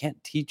don't know. You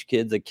can't teach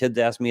kids. The kids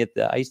ask me at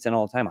the ice den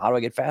all the time, how do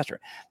I get faster?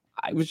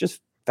 I was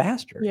just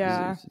faster.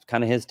 Yeah. It's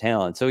kind of his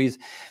talent. So he's a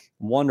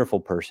wonderful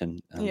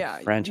person.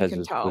 Franchise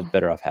was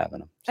better off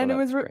having him. So and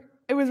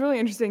it was really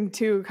interesting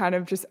too, kind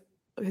of just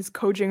his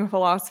coaching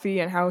philosophy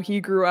and how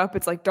he grew up.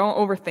 It's like, don't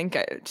overthink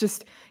it.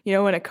 Just,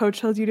 when a coach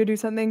tells you to do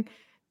something,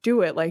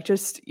 do it. Like,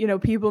 just,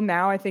 people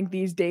now, I think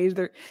these days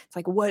it's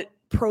like, what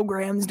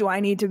programs do I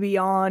need to be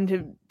on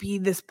to be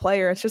this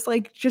player? It's just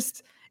like,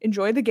 just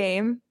enjoy the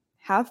game,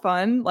 have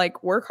fun,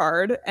 like work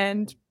hard,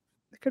 and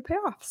it could pay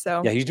off.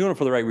 So yeah, he's doing it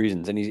for the right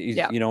reasons. And he's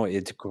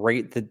it's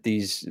great that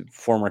these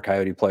former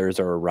Coyote players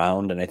are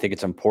around. And I think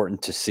it's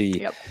important to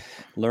see,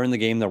 learn the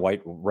game the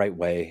right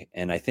way.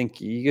 And I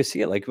think you can see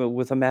it like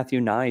with a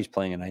Matthew Nye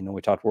playing. And I know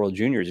we talked World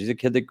Juniors. He's a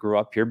kid that grew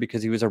up here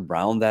because he was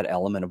around that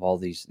element of all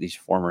these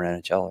former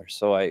NHLers.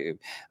 So I'm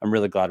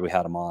really glad we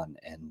had him on.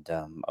 And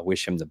I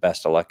wish him the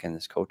best of luck in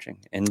this coaching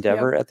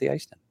endeavor at the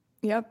ice den.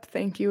 Yep.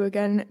 Thank you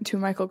again to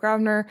Michael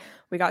Grabner.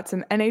 We got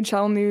some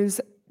NHL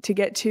news to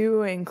get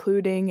to,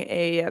 including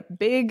a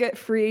big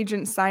free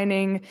agent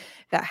signing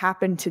that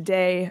happened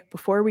today.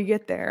 Before we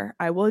get there,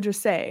 I will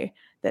just say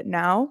that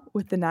now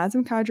with the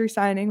Nazem Kadri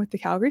signing with the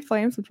Calgary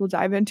Flames, which we'll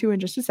dive into in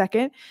just a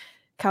second,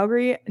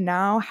 Calgary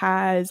now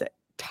has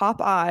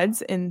top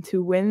odds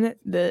to win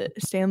the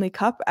Stanley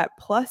Cup at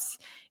plus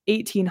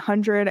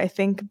 1,800. I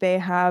think they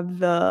have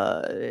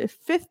the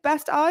 5th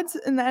best odds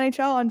in the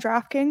NHL on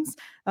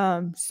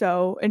DraftKings.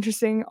 So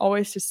interesting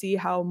always to see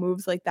how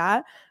moves like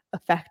that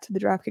affect the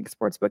DraftKings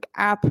Sportsbook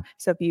app.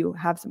 So if you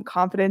have some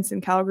confidence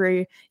in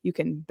Calgary, you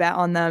can bet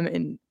on them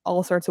in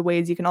all sorts of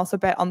ways. You can also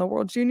bet on the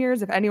World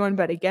Juniors. If anyone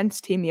bet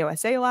against Team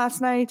USA last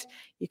night,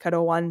 you could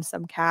have won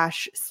some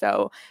cash.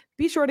 So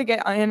be sure to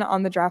get in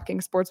on the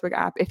DraftKings Sportsbook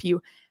app. If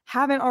you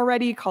haven't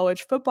already,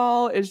 college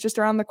football is just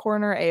around the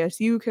corner.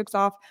 ASU kicks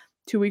off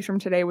 2 weeks from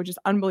today, which is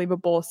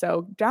unbelievable.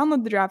 So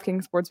download the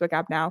DraftKings Sportsbook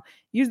app now.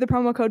 Use the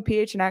promo code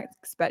PHNX.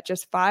 Bet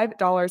just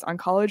 $5 on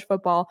college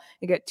football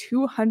and get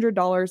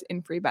 $200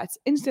 in free bets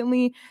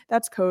instantly.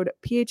 That's code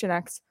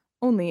PHNX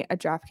only at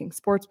DraftKings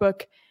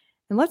Sportsbook.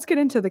 And let's get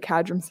into the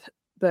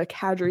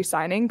Kadri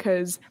signing,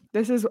 because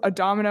this is a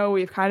domino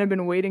we've kind of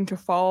been waiting to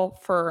fall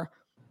for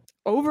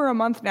over a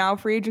month now.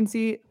 Free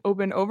agency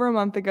opened over a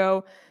month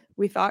ago.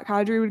 We thought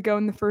Kadri would go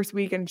in the first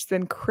week, and it's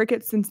been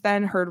crickets since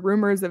then. Heard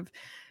rumors of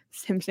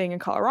him staying in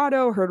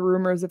Colorado, heard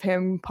rumors of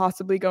him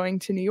possibly going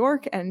to New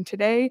York. And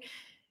today,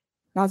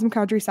 Nazem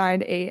Kadri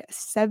signed a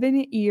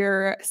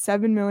 7-year,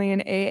 $7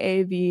 million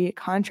AAV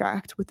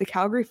contract with the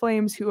Calgary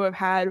Flames, who have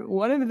had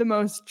one of the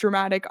most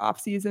dramatic off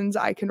seasons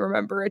I can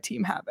remember a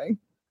team having.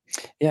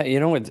 Yeah,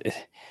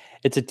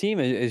 it's a team.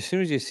 As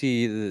soon as you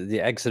see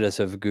the exodus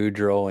of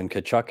Gaudreau and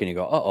Tkachuk, and you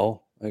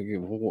go,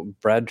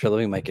 Brad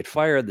Treliving might get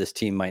fired. This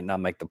team might not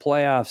make the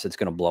playoffs. It's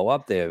going to blow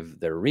up. They have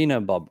their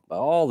arena,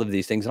 all of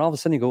these things. And all of a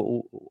sudden you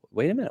go,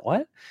 wait a minute,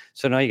 what?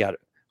 So now you got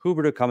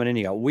Huberdeau coming in.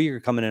 You got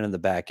Uyghur coming in on the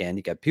back end.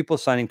 You got people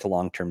signing to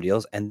long-term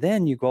deals. And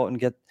then you go out and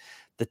get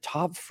the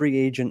top free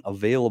agent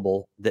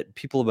available that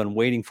people have been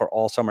waiting for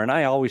all summer. And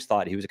I always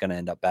thought he was going to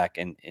end up back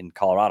in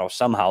Colorado.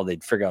 Somehow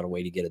they'd figure out a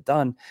way to get it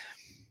done.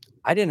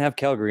 I didn't have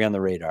Calgary on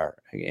the radar.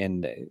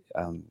 And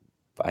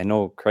I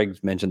know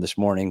Craig's mentioned this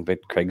morning,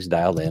 but Craig's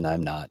dialed in.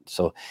 I'm not.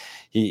 So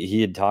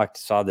he had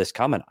saw this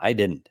comment. I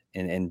didn't.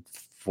 And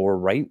for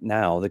right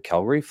now, the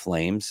Calgary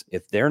Flames,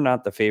 if they're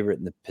not the favorite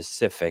in the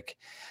Pacific,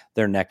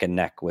 they're neck and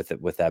neck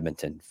with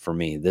Edmonton. For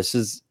me, this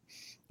is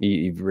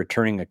you're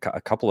returning a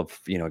couple of,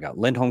 got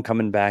Lindholm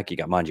coming back. You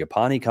got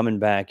Mangiapane coming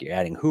back. You're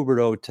adding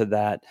Huberdeau to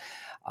that.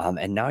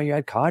 And now you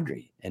add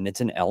Kadri, and it's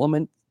an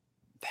element.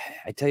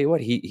 I tell you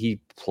what, he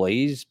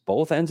plays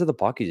both ends of the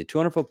puck. He's a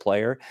 200-foot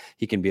player.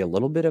 He can be a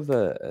little bit of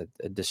a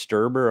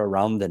disturber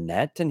around the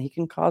net, and he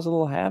can cause a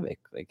little havoc.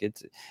 Like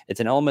it's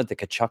an element that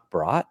Tkachuk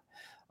brought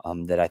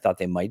that I thought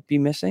they might be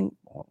missing.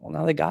 Well,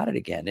 now they got it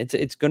again.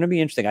 It's going to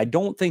be interesting. I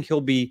don't think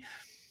he'll be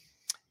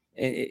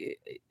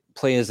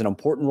play as an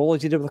important role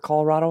as he did with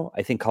Colorado.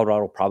 I think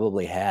Colorado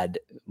probably had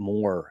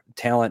more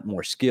talent,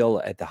 more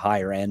skill at the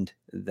higher end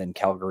than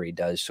Calgary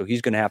does. So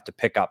he's going to have to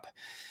pick up.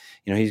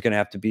 He's going to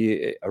have to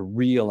be a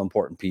real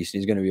important piece.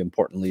 He's going to be an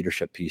important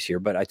leadership piece here.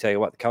 But I tell you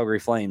what, the Calgary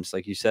Flames,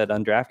 like you said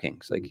on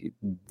DraftKings, like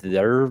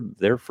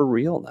they're for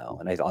real now.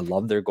 And I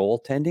love their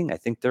goaltending. I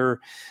think they're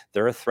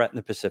a threat in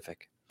the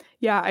Pacific.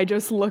 Yeah, I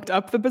just looked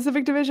up the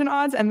Pacific Division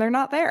odds and they're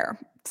not there.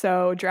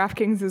 So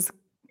DraftKings is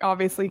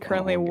obviously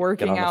currently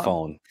working get on out the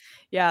phone.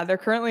 Yeah, they're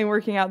currently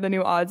working out the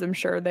new odds. I'm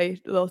sure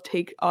they'll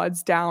take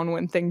odds down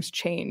when things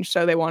change.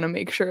 So they want to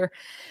make sure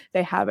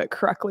they have it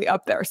correctly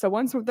up there. So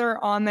once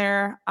they're on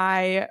there,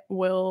 I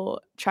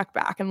will check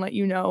back and let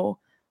you know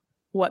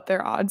what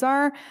their odds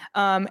are.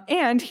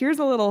 And here's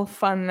a little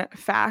fun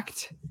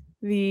fact.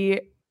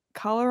 The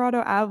Colorado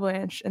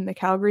Avalanche and the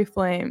Calgary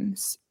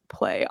Flames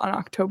play on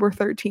October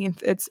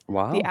 13th. It's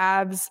the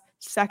Avs'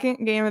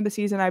 second game of the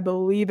season. I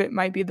believe it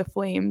might be the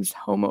Flames'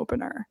 home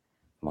opener.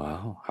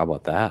 Wow. How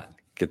about that?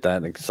 Get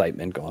that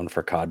excitement going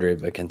for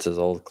Kadri against his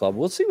old club.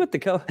 We'll see what the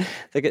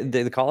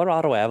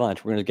Colorado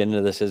Avalanche, we're going to get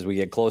into this as we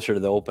get closer to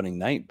the opening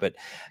night, but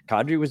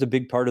Kadri was a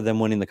big part of them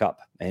winning the cup.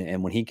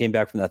 And when he came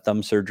back from that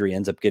thumb surgery,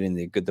 ends up getting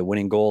the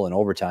winning goal in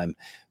overtime.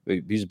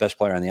 He was the best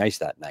player on the ice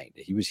that night.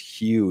 He was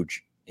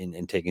huge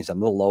in taking some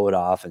of the load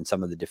off and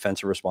some of the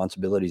defensive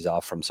responsibilities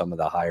off from some of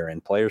the higher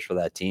end players for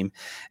that team,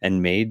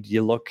 and made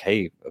you look,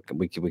 hey,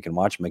 we can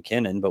watch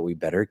McKinnon, but we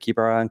better keep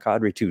our eye on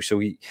Kadri too. So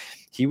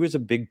he was a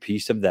big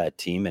piece of that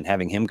team, and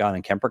having him gone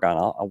and Kemper gone,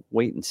 I'll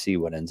wait and see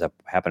what ends up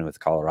happening with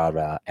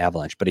Colorado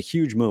Avalanche. But a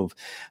huge move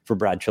for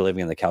Brad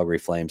Treliving and the Calgary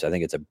Flames. I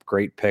think it's a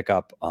great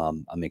pickup.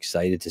 I'm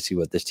excited to see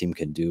what this team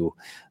can do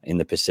in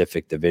the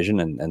Pacific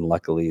Division, and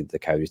luckily the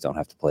Coyotes don't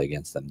have to play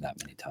against them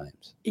that many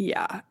times.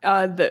 Yeah,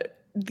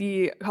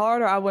 the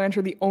Colorado Avalanche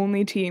are the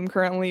only team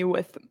currently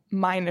with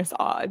minus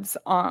odds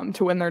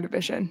to win their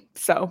division.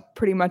 So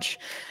pretty much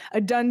a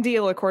done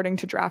deal according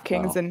to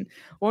DraftKings. Wow. And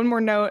one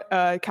more note,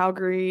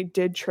 Calgary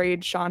did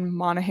trade Sean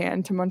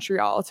Monahan to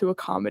Montreal to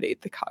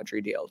accommodate the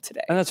Kadri deal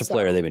today. And that's a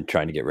player they've been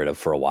trying to get rid of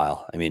for a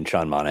while. I mean,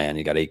 Sean Monahan,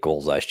 he got 8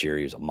 goals last year.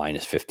 He was a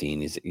minus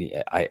 15.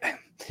 I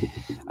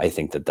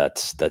think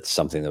that's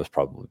something that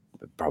was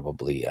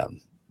probably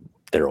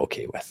they're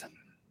okay with.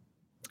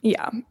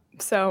 Yeah.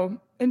 So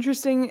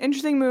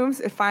interesting moves.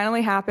 It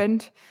finally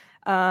happened.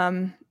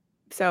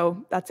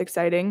 So that's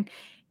exciting.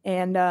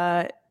 And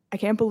I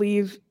can't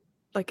believe,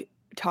 like,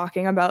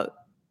 talking about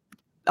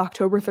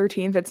October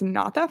 13th, it's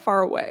not that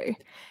far away.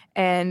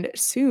 And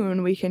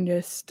soon we can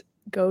just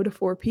go to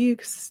Four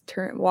Peaks,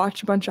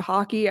 watch a bunch of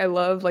hockey. I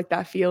love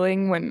that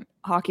feeling when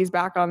hockey's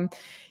back on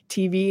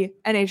TV,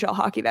 NHL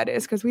hockey that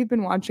is, because we've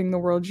been watching the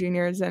World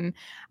Juniors, and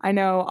I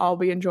know I'll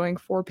be enjoying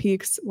Four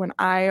Peaks when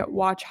I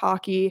watch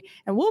hockey,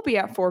 and we'll be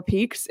at Four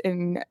Peaks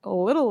in a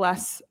little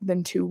less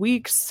than 2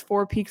 weeks.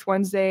 Four Peaks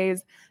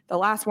Wednesdays, the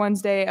last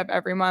Wednesday of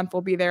every month.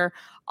 We'll be there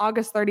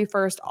August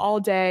 31st all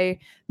day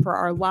for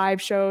our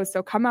live shows.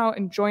 So come out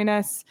and join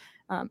us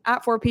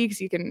at Four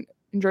Peaks. You can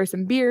enjoy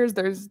some beers.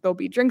 There'll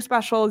be drink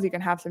specials. You can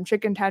have some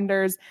chicken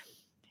tenders.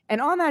 And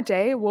on that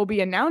day, we'll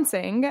be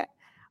announcing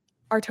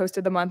our Toast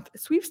of the Month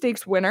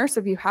sweepstakes winner.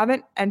 So if you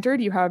haven't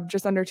entered, you have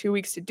just under 2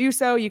 weeks to do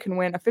so. You can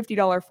win a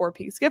 $50 Four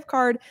Peaks gift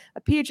card,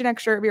 a PHNX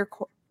shirt of your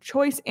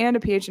choice, and a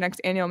PHNX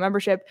annual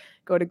membership.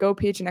 Go to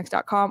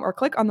gophnx.com or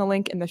click on the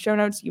link in the show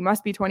notes. You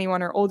must be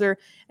 21 or older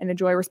and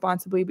enjoy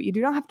responsibly, but you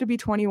do not have to be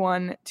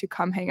 21 to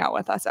come hang out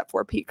with us at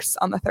Four Peaks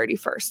on the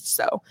 31st.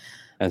 So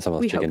and some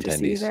of those chicken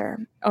tendies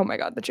there. Oh my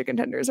God, the chicken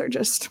tenders are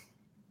just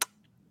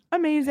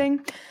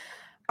amazing.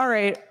 All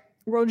right,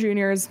 World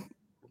Juniors.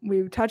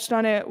 We touched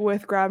on it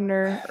with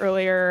Grabner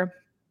earlier.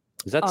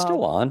 Is that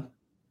still on?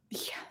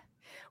 Yeah.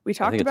 We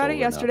talked about it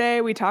yesterday.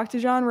 Now. We talked to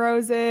John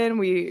Rosen.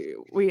 We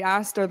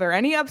asked, are there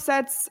any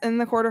upsets in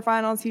the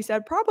quarterfinals? He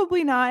said,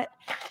 probably not.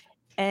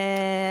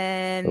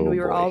 And we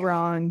were all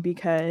wrong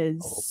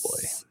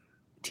because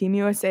Team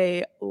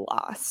USA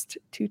lost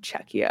to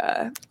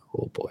Czechia.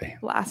 Oh boy.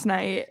 Last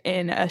night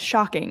in a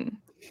shocking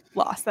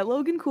loss. That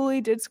Logan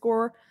Cooley did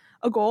score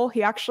a goal.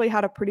 He actually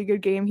had a pretty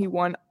good game. He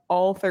won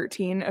all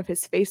 13 of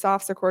his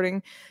faceoffs,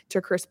 according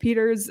to Chris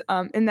Peters,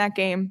 in that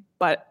game,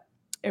 but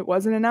it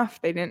wasn't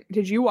enough.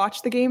 Did you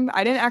watch the game?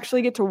 I didn't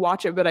actually get to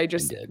watch it, but I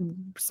just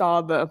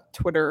saw the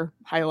Twitter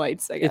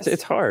highlights, I guess.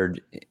 It's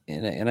hard.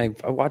 And I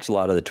watch a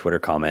lot of the Twitter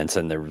comments,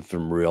 and they're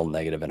real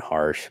negative and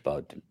harsh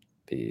about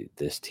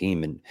this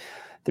team. And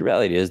the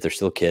reality is they're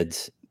still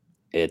kids.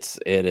 It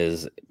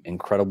is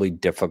incredibly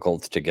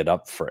difficult to get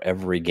up for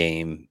every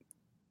game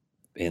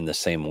in the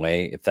same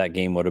way. If that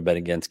game would have been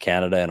against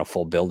Canada in a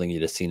full building,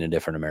 you'd have seen a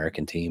different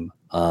American team.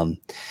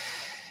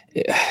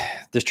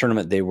 This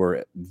tournament, they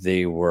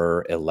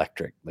were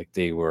electric. Like,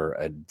 they were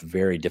a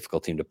very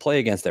difficult team to play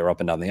against. They were up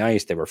and down the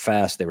ice. They were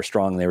fast. They were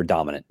strong. They were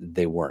dominant.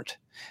 They weren't.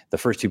 The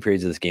first 2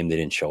 periods of this game, they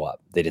didn't show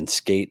up. They didn't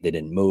skate. They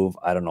didn't move.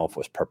 I don't know if it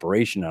was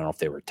preparation. I don't know if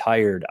they were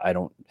tired.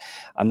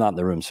 I'm not in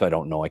the room, so I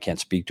don't know. I can't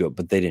speak to it,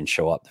 but they didn't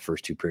show up the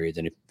first 2 periods.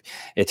 And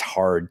it's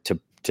hard to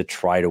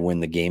try to win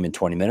the game in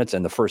 20 minutes.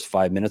 And the first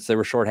 5 minutes, they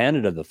were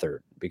shorthanded of the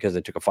third because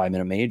they took a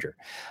 5-minute major.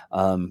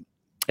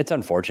 It's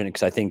unfortunate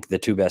because I think the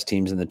 2 best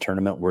teams in the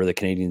tournament were the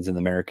Canadians and the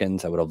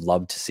Americans. I would have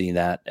loved to see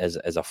that as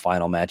a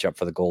final matchup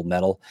for the gold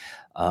medal.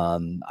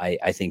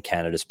 I think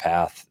Canada's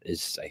path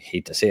is, I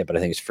hate to say it, but I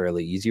think it's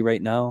fairly easy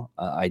right now.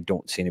 I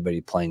don't see anybody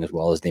playing as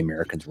well as the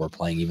Americans were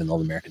playing, even though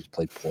the Americans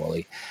played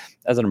poorly.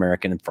 As an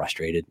American, I'm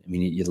frustrated. I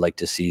mean, you'd like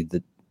to see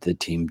the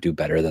team do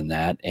better than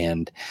that.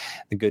 And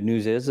the good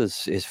news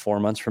is 4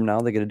 months from now,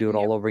 they get to do it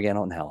all over again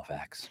out in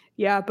Halifax.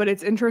 Yeah, but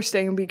it's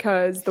interesting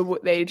because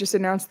they just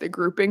announced the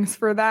groupings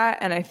for that.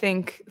 And I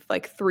think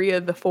like 3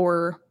 of the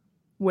 4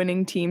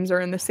 winning teams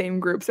are in the same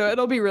group. So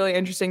it'll be really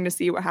interesting to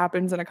see what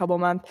happens in a couple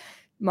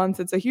months.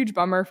 It's a huge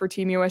bummer for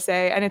Team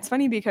USA. And it's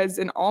funny because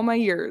in all my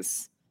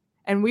years,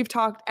 and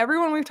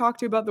everyone we've talked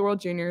to about the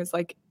World Juniors,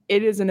 like,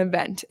 it is an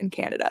event in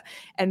Canada.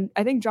 And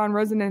I think John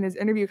Rosen in his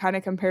interview kind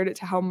of compared it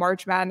to how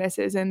March Madness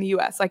is in the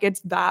US. Like, it's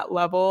that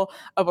level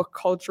of a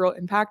cultural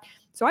impact.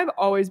 So I've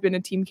always been a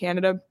Team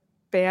Canada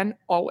fan,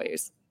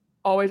 always.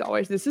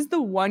 This is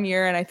the one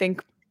year, and I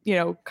think,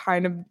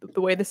 kind of the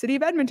way the city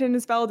of Edmonton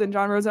is spelled, and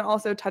John Rosen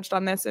also touched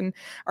on this in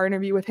our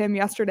interview with him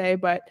yesterday,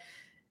 but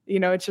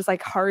it's just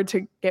like hard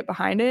to get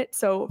behind it.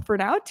 So for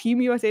now,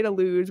 Team USA to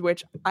lose,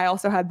 which I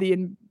also had the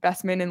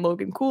investment in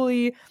Logan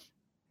Cooley.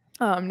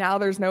 Now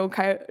there's no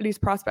Coyotes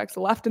prospects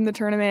left in the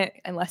tournament,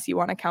 unless you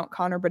want to count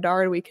Connor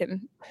Bedard. We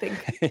can think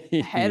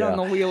ahead on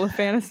the wheel of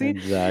fantasy.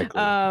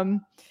 Exactly.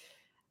 I'm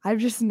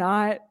just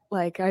not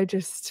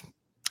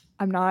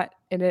I'm not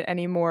in it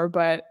anymore,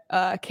 but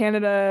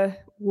Canada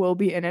will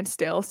be in it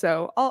still.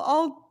 So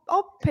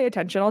I'll pay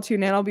attention. I'll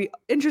tune in. I'll be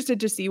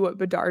interested to see what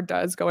Bedard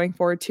does going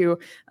forward too.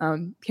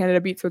 Canada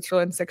beat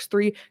Switzerland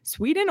 6-3.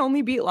 Sweden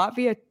only beat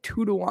Latvia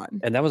 2-1.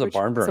 And that was a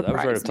barn burner. That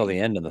was right up till the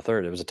end in the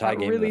third. It was a tie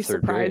game in the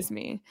third period. Surprised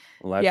me.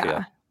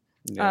 Latvia.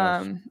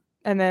 Yeah.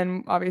 And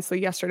then obviously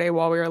yesterday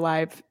while we were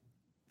live,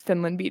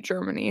 Finland beat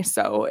Germany.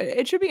 So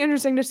it should be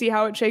interesting to see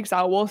how it shakes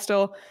out. We'll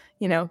still,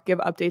 give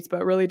updates,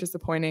 but really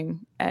disappointing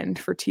end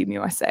for Team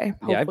USA.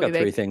 Hopefully I've got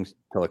 3 things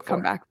to look for.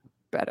 Come back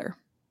better.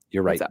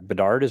 You're right.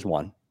 Bedard is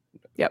 1.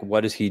 Yep. What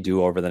does he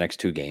do over the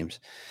next 2 games?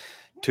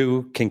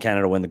 2, can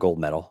Canada win the gold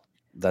medal?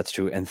 That's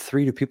 2. And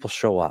 3, do people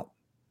show up?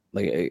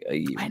 Like,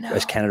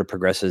 as Canada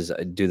progresses,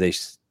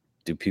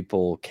 do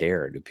people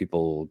care? Do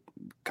people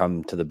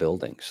come to the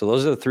building? So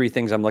those are the 3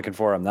 things I'm looking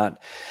for. I'm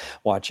not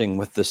watching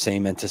with the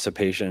same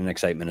anticipation and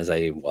excitement as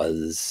I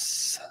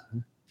was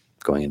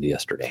going into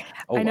yesterday.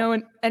 I know.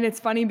 And it's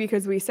funny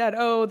because we said,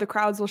 the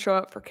crowds will show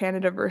up for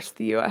Canada versus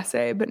the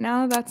USA, but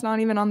now that's not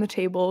even on the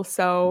table.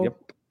 So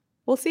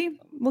we'll see.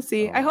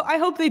 I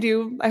hope they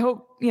do. I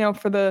hope,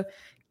 for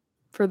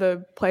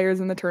the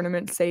players in the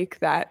tournament's sake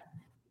that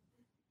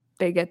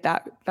they get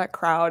that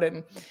crowd.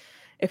 And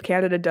if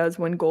Canada does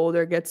win gold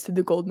or gets to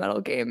the gold medal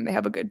game, they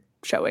have a good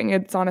showing.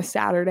 It's on a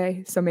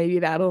Saturday, so maybe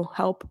that'll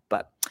help.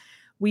 But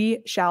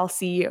we shall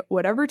see.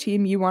 Whatever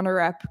team you want to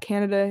rep,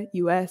 Canada,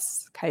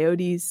 US,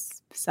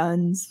 Coyotes,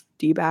 Suns,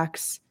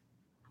 D-backs,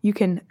 you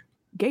can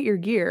get your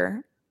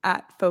gear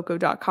at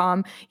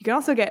foco.com. You can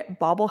also get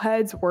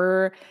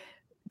bobbleheads.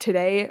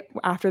 Today,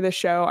 after this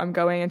show, I'm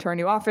going into our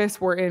new office.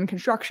 We're in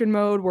construction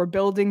mode. We're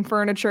building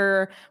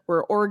furniture.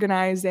 We're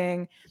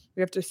organizing.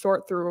 We have to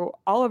sort through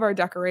all of our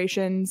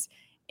decorations,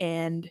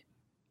 and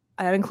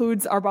that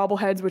includes our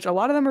bobbleheads, which a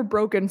lot of them are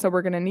broken, so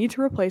we're going to need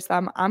to replace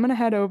them. I'm going to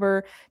head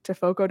over to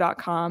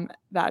foco.com.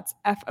 That's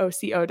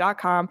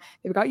FOCO.com.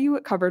 They've got you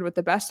covered with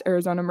the best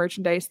Arizona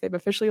merchandise. They've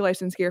officially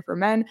licensed gear for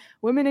men,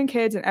 women, and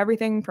kids, and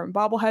everything from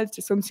bobbleheads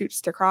to swimsuits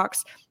to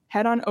Crocs.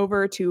 Head on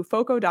over to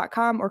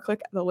foco.com or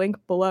click the link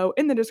below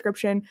in the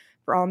description.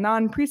 For all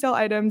non-presale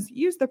items,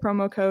 use the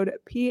promo code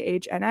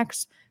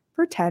PHNX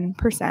for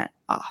 10%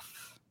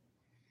 off.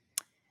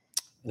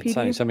 It's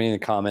funny. Somebody in the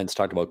comments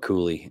talked about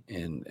Cooley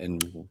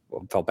and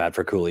felt bad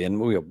for Cooley,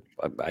 and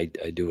I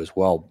do as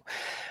well.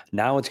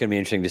 Now it's going to be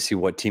interesting to see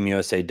what Team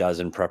USA does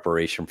in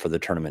preparation for the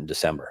tournament in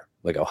December.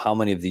 Like, how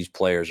many of these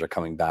players are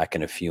coming back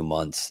in a few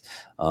months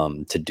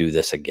to do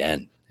this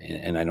again?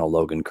 And I know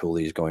Logan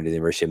Cooley is going to the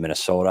University of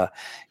Minnesota.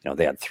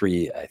 They had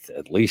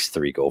at least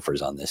three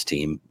Gophers on this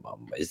team.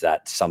 Is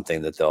that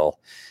something that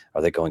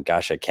are they going,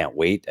 gosh, I can't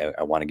wait.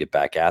 I want to get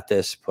back at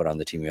this, put on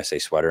the Team USA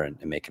sweater and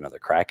make another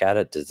crack at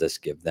it. Does this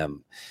give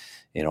them,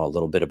 a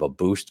little bit of a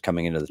boost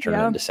coming into the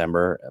tournament in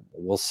December?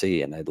 We'll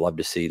see. And I'd love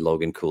to see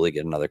Logan Cooley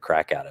get another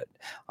crack at it.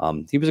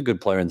 He was a good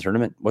player in the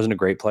tournament. Wasn't a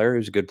great player. He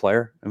was a good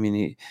player. I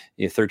mean,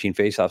 he 13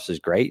 faceoffs is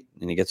great.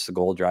 And he gets the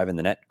goal driving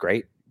the net.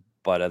 Great.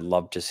 But I'd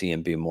love to see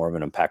him be more of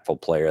an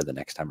impactful player the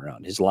next time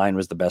around. His line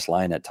was the best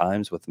line at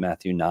times with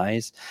Matthew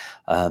Nyes.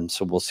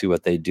 So we'll see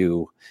what they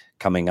do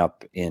coming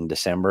up in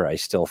December. I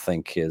still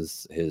think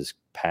his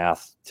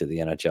path to the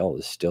NHL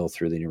is still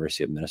through the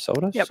University of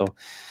Minnesota. Yep. So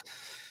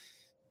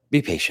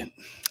be patient.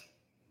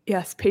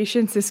 Yes,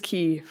 patience is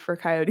key for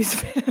Coyotes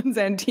fans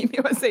and Team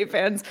USA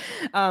fans.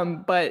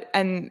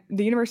 And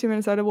the University of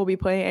Minnesota will be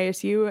playing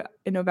ASU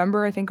in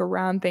November, I think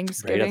around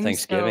Thanksgiving. Right at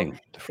Thanksgiving,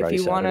 so Friday,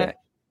 Saturday.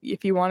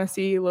 If you want to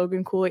see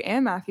Logan Cooley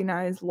and Matthew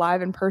Nyes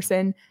live in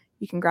person,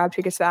 you can grab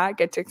tickets to that,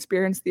 get to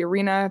experience the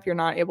arena. If you're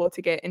not able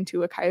to get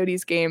into a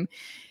Coyotes game,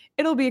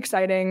 it'll be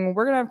exciting.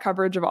 We're going to have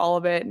coverage of all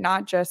of it,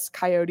 not just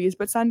Coyotes,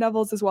 but Sun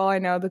Devils as well. I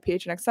know the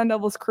PHNX Sun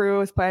Devils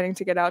crew is planning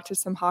to get out to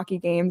some hockey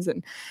games.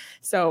 And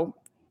so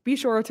be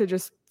sure to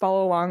just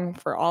follow along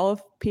for all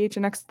of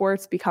PHNX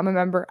sports. Become a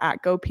member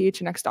at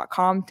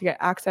gophnx.com to get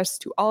access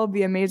to all of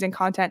the amazing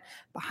content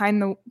behind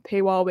the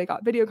paywall. We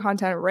got video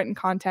content, written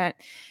content,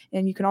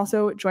 and you can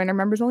also join our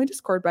members only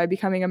Discord by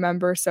becoming a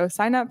member. So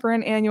sign up for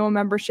an annual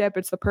membership.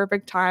 It's the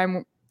perfect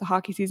time. The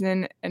hockey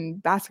season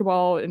and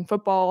basketball and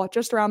football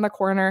just around the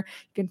corner.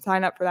 You can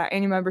sign up for that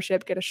annual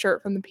membership, get a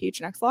shirt from the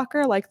PHNX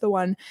locker like the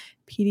one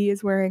PD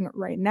is wearing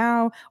right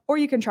now, or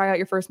you can try out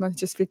your first month,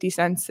 just 50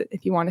 cents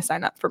if you want to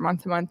sign up for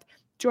month to month.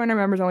 Join our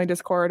members only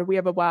Discord. We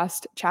have a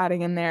blast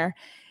chatting in there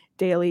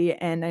daily,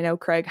 and I know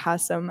Craig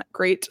has some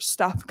great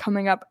stuff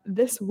coming up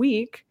this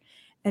week.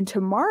 And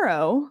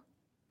tomorrow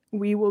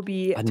we will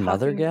be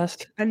another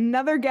guest.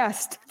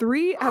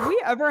 Three. Have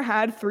we ever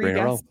had three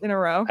guests in a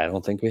row? I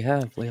don't think we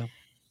have, Leo.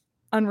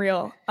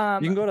 Unreal. You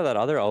can go to that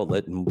other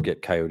outlet and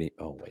get Coyote.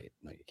 Oh, wait.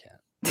 No, you can't.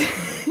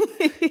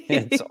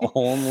 It's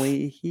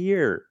only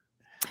here.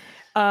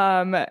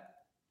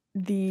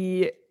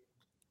 The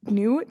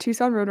new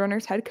Tucson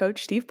Roadrunners head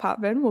coach, Steve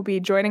Potvin, will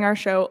be joining our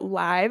show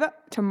live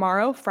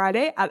tomorrow,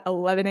 Friday at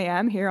 11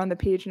 a.m. here on the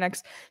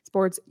PHNX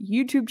Sports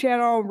YouTube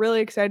channel.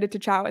 Really excited to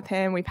chat with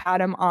him. We've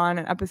had him on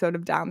an episode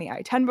of Down the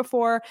I-10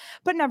 before,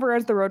 but never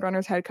as the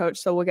Roadrunners head coach.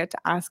 So we'll get to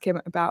ask him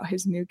about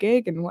his new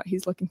gig and what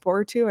he's looking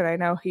forward to. And I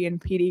know he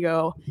and PD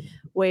go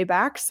way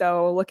back.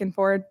 So looking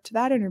forward to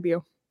that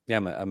interview. Yeah,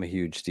 I'm a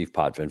huge Steve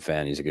Potvin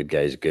fan. He's a good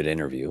guy. He's a good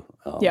interview.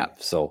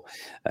 So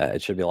it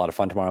should be a lot of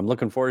fun tomorrow. I'm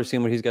looking forward to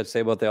seeing what he's got to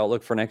say about the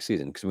outlook for next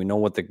season, because we know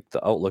what the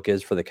outlook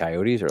is for the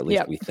Coyotes, or at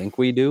least we think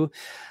we do.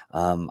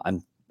 I'm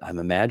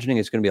imagining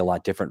it's going to be a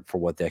lot different for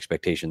what the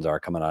expectations are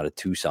coming out of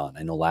Tucson.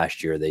 I know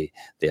last year they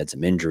had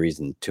some injuries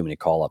and too many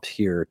call-ups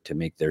here to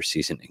make their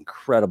season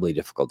incredibly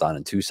difficult down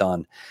in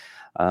Tucson.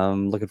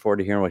 Looking forward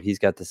to hearing what he's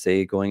got to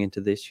say going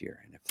into this year,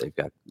 and if they've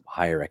got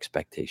higher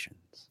expectations.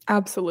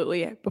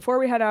 Absolutely. Before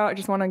we head out, I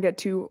just want to get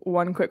to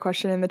one quick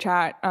question in the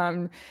chat.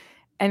 And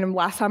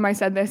last time I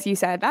said this, you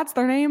said that's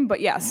their name,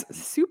 but yes,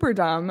 Super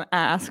Dumb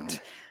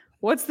asked,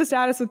 what's the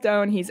status with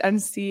Doan? He's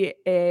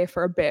NCAA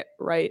for a bit,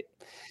 right?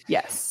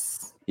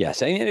 Yes. I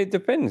mean, it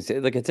depends.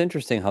 Like, it's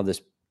interesting how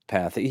this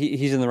path,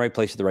 he's in the right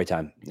place at the right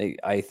time.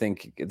 I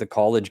think the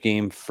college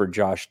game for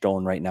Josh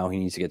Doan right now, he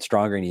needs to get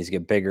stronger, he needs to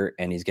get bigger,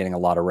 and he's getting a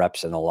lot of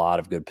reps in a lot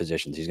of good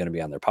positions. He's going to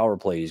be on their power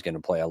play. He's going to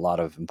play a lot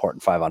of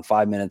important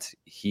 5-on-5 minutes.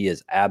 He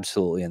is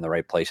absolutely in the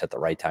right place at the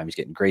right time. He's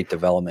getting great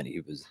development.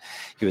 He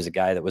was a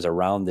guy that was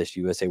around this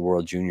USA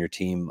World Junior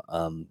team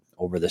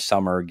over the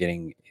summer,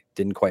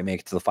 didn't quite make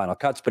it to the final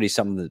cuts, but he's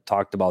something that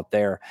talked about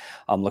there.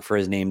 Look for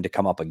his name to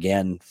come up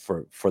again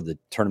for the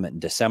tournament in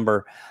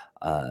December.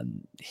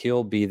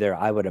 He'll be there,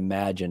 I would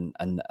imagine,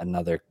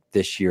 another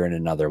this year and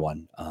another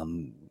one.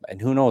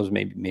 And who knows,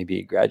 maybe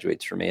he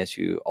graduates from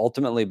ASU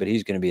ultimately, but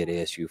he's going to be at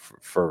ASU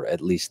for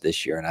at least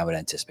this year, and I would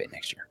anticipate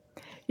next year.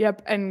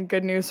 Yep, and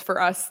good news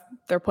for us,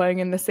 they're playing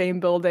in the same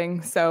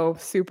building, so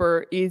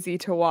super easy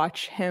to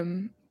watch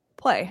him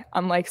play.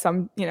 Unlike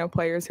some,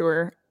 players who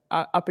are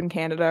up in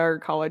Canada or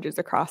colleges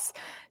across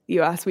the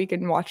U.S., we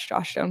can watch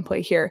Josh Doan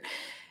play here.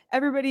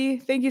 Everybody,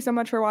 thank you so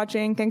much for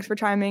watching. Thanks for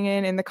chiming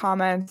in the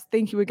comments.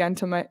 Thank you again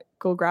to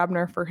Michael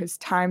Grabner for his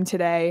time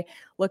today.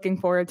 Looking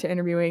forward to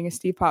interviewing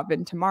Steve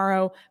Potvin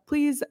tomorrow.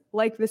 Please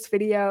like this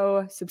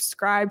video,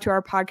 subscribe to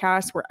our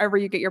podcast wherever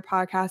you get your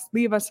podcasts.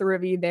 Leave us a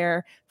review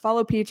there.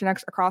 Follow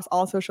PHNX across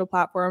all social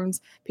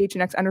platforms,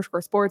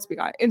 PHNX_sports. We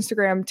got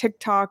Instagram,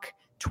 TikTok,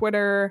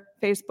 Twitter,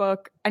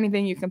 Facebook,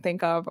 anything you can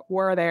think of,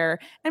 we're there.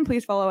 And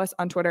please follow us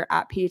on Twitter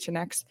at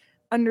PHNX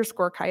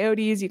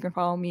 _Coyotes. You can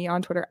follow me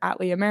on Twitter at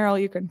Leah Merrill.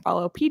 You can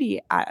follow PD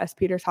at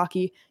SPeters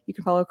Hockey. You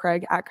can follow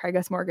Craig at Craig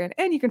S. Morgan.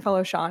 And you can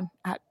follow Sean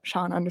at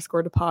Sean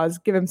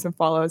 _DePause. Give him some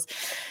follows.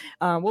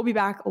 We'll be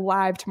back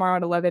live tomorrow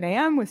at 11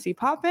 a.m. with Steve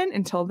Hoffman.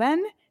 Until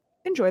then,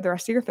 enjoy the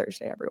rest of your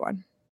Thursday, everyone.